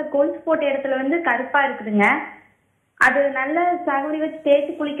கால்ல கொலுசு போட்ட இடத்துல வந்து கருப்பா இருக்குதுங்க. அது நல்ல சகுடி வச்சு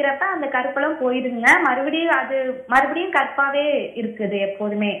தேய்ச்சி குளிக்கிறப்ப அந்த கருப்பெல்லாம் போயிடுங்க. மறுபடியும் கருப்பாவே இருக்குது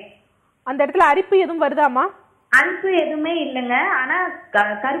எப்போதுமே. அந்த இடத்துல அரிப்பு எதுவும் வருதாமா? அரிப்பு எதுவுமே இல்லைங்க, ஆனா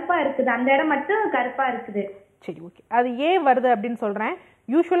கருப்பா இருக்குது, அந்த இடம் மட்டும் கருப்பா இருக்குது. சரி, ஓகே. அது ஏன் வருது அப்படின்னு சொல்றேன்.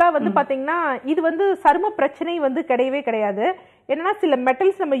 யூஸ்வலா வந்து பாத்தீங்கன்னா இது வந்து சரும பிரச்சனை வந்து கிடையவே கிடையாது. என்னன்னா சில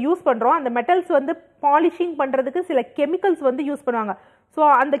மெட்டல்ஸ் நம்ம யூஸ் பண்றோம், அந்த மெட்டல்ஸ் வந்து பாலிஷிங் பண்றதுக்கு சில கெமிக்கல்ஸ் வந்து யூஸ் பண்ணுவாங்க. ஸோ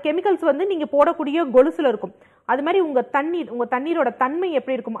அந்த கெமிக்கல்ஸ் வந்து நீங்கள் போடக்கூடிய கொலுசில் இருக்கும். அது மாதிரி உங்கள் தண்ணீரோட தன்மை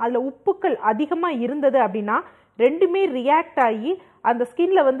எப்படி இருக்கும், அதில் உப்புக்கள் அதிகமாக இருந்தது அப்படின்னா ரெண்டுமே ரியாக்ட் ஆகி அந்த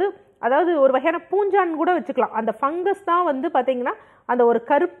ஸ்கின்ல வந்து, அதாவது ஒரு வகையான பூஞ்சான் கூட வச்சுக்கலாம், அந்த ஃபங்கஸ் தான் வந்து பார்த்தீங்கன்னா அந்த ஒரு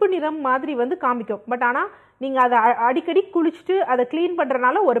கருப்பு நிறம் மாதிரி வந்து காமிக்கும். பட் ஆனால் நீங்கள் அதை அடிக்கடி குளிச்சுட்டு அதை க்ளீன்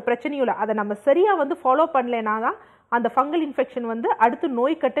பண்ணுறனால ஒரு பிரச்சனையும் இல்லை. அதை நம்ம சரியாக வந்து ஃபாலோ பண்ணலைன்னா தான் அந்த ஃபங்கல் இன்ஃபெக்ஷன் வந்து அடுத்து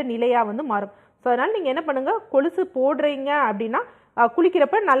நோய்க்கட்ட நிலையாக வந்து மாறும். ஸோ அதனால் நீங்கள் என்ன பண்ணுங்கள், கொலுசு போடுறீங்க அப்படின்னா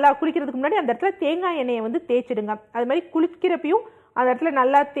குளிக்கிறப்ப நல்லா குளிக்கிறதுக்கு முன்னாடி அந்த இடத்துல தேங்காய் எண்ணெயை வந்து தேய்ச்சிடுங்க. அது மாதிரி குளிக்கிறப்பையும் அந்த இடத்துல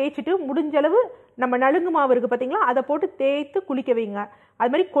நல்லா தேய்ச்சிட்டு முடிஞ்சளவு நம்ம நலுங்கு மாவு இருக்குது பார்த்தீங்களா, அதை போட்டு தேய்த்து குளிக்க வைங்க.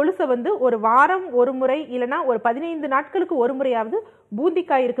 அது மாதிரி கொலுசை வந்து ஒரு வாரம் ஒரு முறை இல்லைனா ஒரு 15 நாட்களுக்கு ஒரு முறையாவது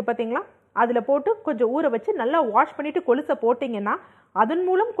பூந்திக்காய் இருக்குது பார்த்தீங்களா, அதில் போட்டு கொஞ்சம் ஊற வச்சு நல்லா வாஷ் பண்ணிவிட்டு கொலுசை போட்டிங்கன்னா அதன்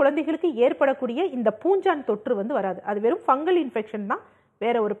மூலம் குழந்தைகளுக்கு ஏற்படக்கூடிய இந்த பூஞ்சான் தொற்று வந்து வராது. அது வெறும் ஃபங்கல் இன்ஃபெக்ஷன் தான்,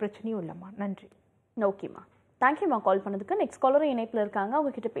 வேற ஒரு பிரச்சனையும் இல்லைம்மா. நன்றி. ஓகேம்மா, தேங்க்யூம்மா கால் பண்ணதுக்கு. நெக்ஸ்ட் காலரும் இணைப்பில் இருக்காங்க,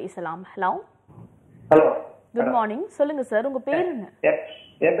 அவங்க கிட்ட பேசலாம். Hello hello, good morning. சொல்லுங்க சார், உங்க பேர் என்ன?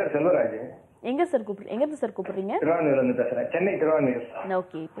 என் பேர் செல்வராஜ். எங்க சார் கூப்பிடுறீங்க? எங்க இருந்து சார் கூப்பிடுறீங்க? திருவான்மையூர்ல பேசுறேன், சென்னை திருவான்மையூர்.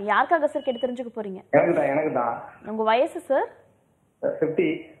 ஓகே, இப்போ யாருக்காக சார் கேட்டு தெரிஞ்சுக்க போறீங்க? எனக்கு தான். உங்க வயசு சார்? 50.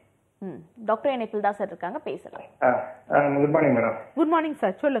 டாக்டர் இணைப்பில் தான் சார் இருக்காங்க, பேசலாம். Good morning madam. Good morning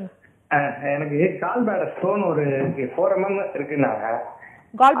sir, சொல்லுங்க. எனக்கு கால் பேடர் ஸ்டோன் ஒரு 4 mm இருக்குன்னாங்க.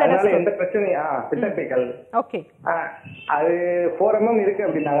 கால் பேடர் எந்த பிரச்சனையா? பித்தப்பைகள். ஓகே, அது 4 mm இருக்கு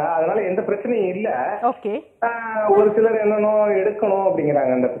அப்படின்னாங்க. அதனால எந்த பிரச்சனையும் இல்ல. ஓகே. ஒரு சிலர் என்னன்னோ எடுக்கணும்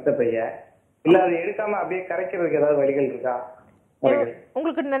அப்படிங்கிறாங்க அந்த பித்தப்பைய. இல்ல அது எடுக்காம அப்படியே கரைக்கிறதுக்கு ஏதாவது வழிகள் இருக்கா?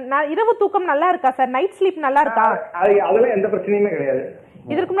 உங்களுக்கு இரவு தூக்கம் நல்லா இருக்கா சார்? நைட் ஸ்லீப் நல்லா இருக்கா? அதெல்லாம் எந்த பிரச்சனையுமே கிடையாது.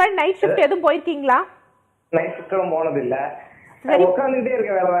 இதற்கு முன்னாடி நைட் ஷிஃப்ட் எதுவும் போயிருக்கீங்களா? நைட் ஷிஃப்ட்லாம் போனது இல்ல. உட்கார்ந்துட்டே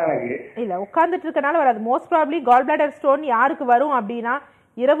இருக்க வேலை தான் எனக்கு. இல்ல, உட்கார்ந்துட்டு இருக்கனால வராது. Most probably gall bladder stone யாருக்கு வரும் அப்படின்னா,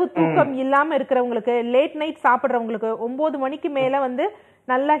 இரவு தூக்கம் இல்லாம இருக்கிறவங்களுக்கு, லேட் நைட் சாப்பிடுறவங்களுக்கு, 9 மணிக்கு மேல வந்து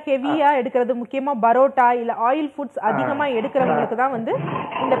நல்லா ஹெவியா எடுக்கிறது, முக்கியமா பரோட்டா இல்ல ஆயில் ஃபுட்ஸ் அதிகமா எடுக்கிறவங்களுக்கு தான் வந்து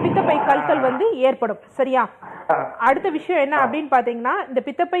இந்த பித்தப்பை கற்கள் வந்து ஏற்படும். சரியா? அடுத்த விஷயம் என்ன அப்படின்னு பாத்தீங்கன்னா, இந்த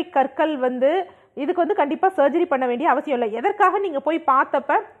பித்தப்பை கற்கள் வந்து இதுக்கு வந்து கண்டிப்பா சர்ஜரி பண்ண வேண்டிய அவசியம் இல்லை. எதற்காக நீங்க போய்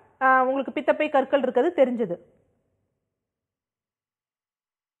பார்த்தப்ப உங்களுக்கு பித்தப்பை கற்கள் இருக்கிறது தெரிஞ்சது?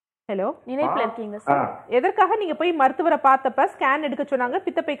 ஹலோ, இணைப்பில் இருக்கீங்க சார். எதற்காக நீங்க போய் மருத்துவரை பார்த்தப்ப ஸ்கேன் எடுக்க சொன்னாங்க,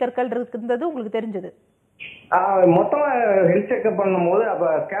 பித்தப்பை கற்கள் இருந்தது உங்களுக்கு தெரிஞ்சது? மொத்தமா ஹெல்த் செக்அப் பண்ணும்போது, அப்ப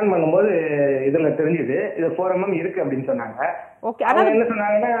ஸ்கேன் பண்ணும்போது இதுல தெரிஞ்சது இது 4 mm இருக்கு அப்படின்னு சொன்னாங்க. ஓகே, அதான் என்ன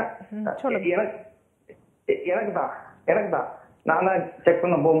சொன்னாங்கன்னா, எனக்கு தான் நான் தான் செக்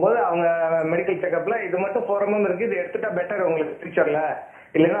பண்ண போகும்போது அவங்க மெடிக்கல் செக்அப்ல இது மட்டும் 4 mm இருக்கு, இது எடுத்துட்டா பெட்டர் உங்களுக்கு ஃபியூச்சர்ல,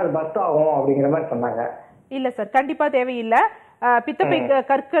 இல்லைன்னா அது பஸ்ட் ஆகும் அப்படிங்கிற மாதிரி சொன்னாங்க. இல்ல சார், கண்டிப்பா தேவையில்லை. பித்தப்பை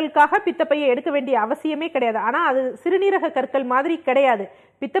கற்களுக்காக பித்தப்பையை எடுக்க வேண்டிய அவசியமே கிடையாது. ஆனா அது சிறுநீரக கற்கள் மாதிரி கிடையாது.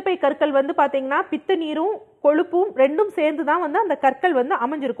 பித்தப்பை கற்கள் வந்து பாத்தீங்கன்னா பித்த நீரும் கொழுப்பும் ரெண்டும் சேர்ந்து தான் வந்து அந்த கற்கள் வந்து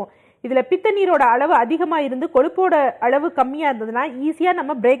அமைஞ்சிருக்கும். இதுல பித்த நீரோட அளவு அதிகமா இருந்து கொழுப்போட அளவு கம்மியா இருந்ததுன்னா ஈஸியா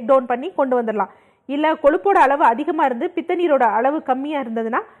நம்ம பிரேக் டவுன் பண்ணி கொண்டு வந்துடலாம். இல்ல கொழுப்போட அளவு அதிகமா இருந்து பித்த நீரோட அளவு கம்மியா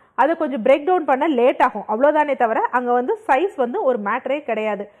இருந்ததுன்னா அதை கொஞ்சம் பிரேக் டவுன் பண்ண லேட் ஆகும். அவ்வளவுதானே தவிர அங்க வந்து சைஸ் வந்து ஒரு மேட்டரே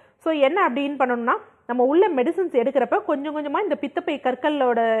கிடையாது. ஸோ என்ன அப்படின்னு பண்ணணும்னா, நம்ம உள்ள மெடிசின்ஸ் எடுக்கிறப்ப கொஞ்சம் கொஞ்சமாக இந்த பித்தப்பை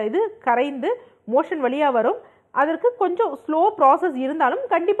கற்களோட இது கரைந்து மோஷன் வழியாக வரும். அதற்கு கொஞ்சம் ஸ்லோ ப்ராசஸ் இருந்தாலும்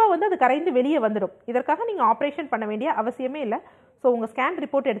கண்டிப்பாக வந்து அது கரைந்து வெளியே வந்துடும். இதற்காக நீங்கள் ஆப்ரேஷன் பண்ண வேண்டிய அவசியமே இல்லை. ஸோ உங்கள் ஸ்கேன்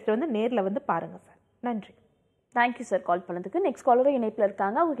ரிப்போர்ட் எடுத்துகிட்டு வந்து நேரில் வந்து பாருங்கள் சார். நன்றி. தேங்க்யூ சார் கால் பண்ணதுக்கு. நெக்ஸ்ட் காலரும் இணைப்பில்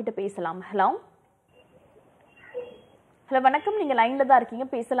இருக்காங்க, அவங்க கிட்ட பேசலாம். ஹலோ ஹலோ, வணக்கம். நீங்கள் லைனில் தான் இருக்கீங்க,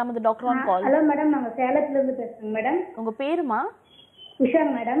 பேசலாம். அது doctor on call. Hello madam, நாங்கள் சேலத்துலேருந்து பேசுகிறோங்க மேடம். உங்கள் பேருமா? உஷா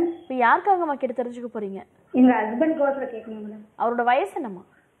மேடம். இப்போ யாருக்காகம்மா கேட்டு தெரிஞ்சுக்க போறீங்க? எங்க ஹஸ்பண்ட் கோசரம் கேட்கணும் மேடம். அவரோட வயசு என்னம்மா?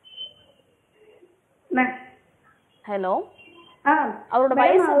 ஹலோ, அவரோட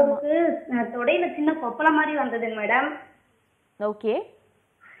வயசு? அவருக்கு தொடையில சின்ன கொப்பளம் மாதிரி வந்ததுங்க மேடம். ஓகே,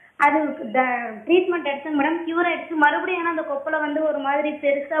 அது ட்ரீட்மெண்ட் எடுத்துங்க மேடம், கியூர் ஆயிடுச்சு. மறுபடியும் ஆனால் அந்த கொப்பளம் வந்து ஒரு மாதிரி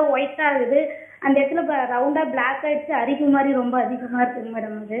பெருசா ஒயிட் ஆகுது. அந்த இடத்துல ரவுண்டா பிளாக் ஆயிடுச்சு, அரிப்பு மாதிரி ரொம்ப அதிகமா இருக்குங்க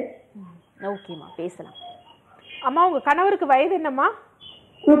மேடம். அது ஓகேம்மா, பேசலாம். அம்மா, உங்க கணவருக்கு வயது என்னம்மா?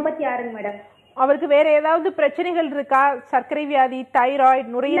 36 மேடம். அவருக்கு வேற ஏதாவது பிரச்சனைகள் இருக்கா? சர்க்கரை வியாதி,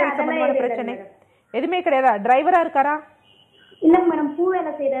 தைராய்டு, நுரையீரல் சம்பந்தமான பிரச்சனை எதுவுமே கிடையாதா? டிரைவரா இருக்காரா? இல்லங்க மேடம், பூ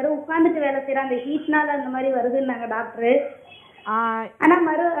வேலை செய்யறாரு, உட்காந்துட்டு வேலை செய்யறாரு. அந்த ஹீட்னால அந்த மாதிரி வருதுன்னாங்க டாக்டர். ஆனா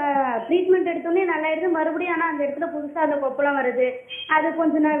ட்ரீட்மெண்ட் எடுத்தோடனே நல்லா இருக்கு. மறுபடியும் ஆனா அந்த இடத்துல புதுசா அந்த கொப்பளம் வருது. அது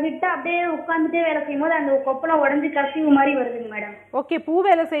கொஞ்சம் நான் விட்டு அப்படியே உட்காந்துட்டே வேலை செய்யும் போது அந்த கொப்பளம் உடஞ்சி கசிவு மாதிரி வருதுங்க மேடம். ஓகே, பூ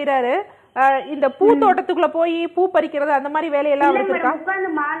வேலை செய்யறாரு. இந்த பூ தோட்டத்துக்குள்ள போய் பூ பறிக்கிறது அந்த மாதிரி வேலையெல்லாம் இருக்கா? உட்காந்து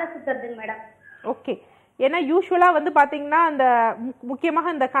மாலை சுத்துறதுங்க மேடம். ஓகே, ஏன்னா யூஸ்வலா வந்து பாத்தீங்கன்னா அந்த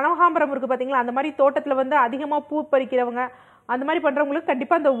முக்கியமாக இந்த கனகாம்பரம் இருக்கு பாத்தீங்களா, அந்த மாதிரி தோட்டத்துல வந்து அதிகமா பூ பறிக்கிறவங்க அந்த மாதிரி பண்றவங்களுக்கு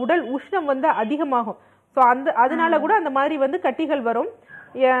கண்டிப்பா அந்த உடல் உஷ்ணம் வந்து அதிகமாகும். ஸோ அதனால கூட அந்த மாதிரி வந்து கட்டிகள் வரும்.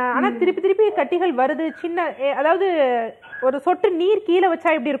 ஆனா திருப்பி கட்டிகள் வருது, சின்ன அதாவது ஒரு சொட்டு நீர் கீழே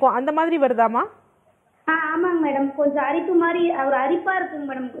வச்சா எப்படி இருக்கும் அந்த மாதிரி வருதாமா? ஆமாங்க மேடம், கொஞ்சம் அரிப்பு மாதிரி ஒரு அரிப்பா இருக்குங்க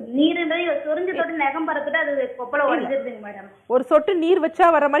மேடம். நீருன்றே சொரிஞ்சு தொட்டு நகம் பறக்குது, அது கொப்பளம் உடைஞ்சிருதுங்க மேடம். ஒரு சொட்டு நீர் வச்சா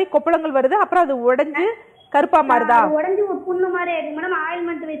வர மாதிரி கொப்பளங்கள் வருது, அப்புறம் அது உடைஞ்சு கருப்பா மாறுதா? உடைஞ்சு ஒரு புண்ணு மாதிரி ஆயிடுங்க மேடம்.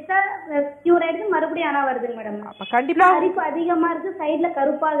 ஆயில்மெண்ட் வச்சா கியூர் ஆயிடுது, மறுபடியும் ஆனா வருதுங்க மேடம். கண்டிப்பா அரிப்பு அதிகமா இருக்கு, சைடுல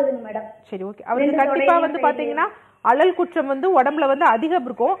கருப்பாகுதுங்க மேடம். சரி, ஓகே. அவருக்கு கண்டிப்பா வந்து பாத்தீங்கன்னா அழல் குற்றம் வந்து உடம்புல வந்து அதிகம்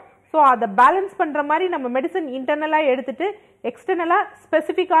இருக்கும். ஸோ அதை பேலன்ஸ் பண்ற மாதிரி நம்ம மெடிசன் இன்டர்னலா எடுத்துட்டு எக்ஸ்டர்னலா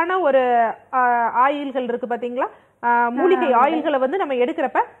ஸ்பெசிஃபிக்கான ஒரு ஆயில்கள் இருக்கு பாத்தீங்களா, மூலிகை ஆயில்களை வந்து நம்ம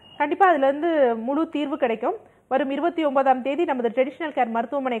எடுக்கிறப்ப கண்டிப்பா அதுல இருந்து முழு தீர்வு கிடைக்கும். வரும் 29ஆம் தேதி நமது ட்ரெடிஷனல் கேர்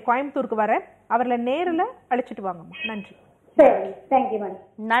மருத்துவமனை கோயம்புத்தூருக்கு வர அவர்களை நேரில் அழைச்சிட்டு வாங்கம்மா. நன்றி.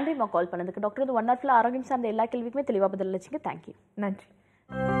 நன்றிம்மா கால் பண்ணதுக்கு. டாக்டர் வந்து 1 ஹவர்ல ஆரோக்கியம் சார்ந்த எல்லா கேள்விக்குமே தெளிவா பதில் அளிச்சிங்க. தேங்க்யூ. நன்றி.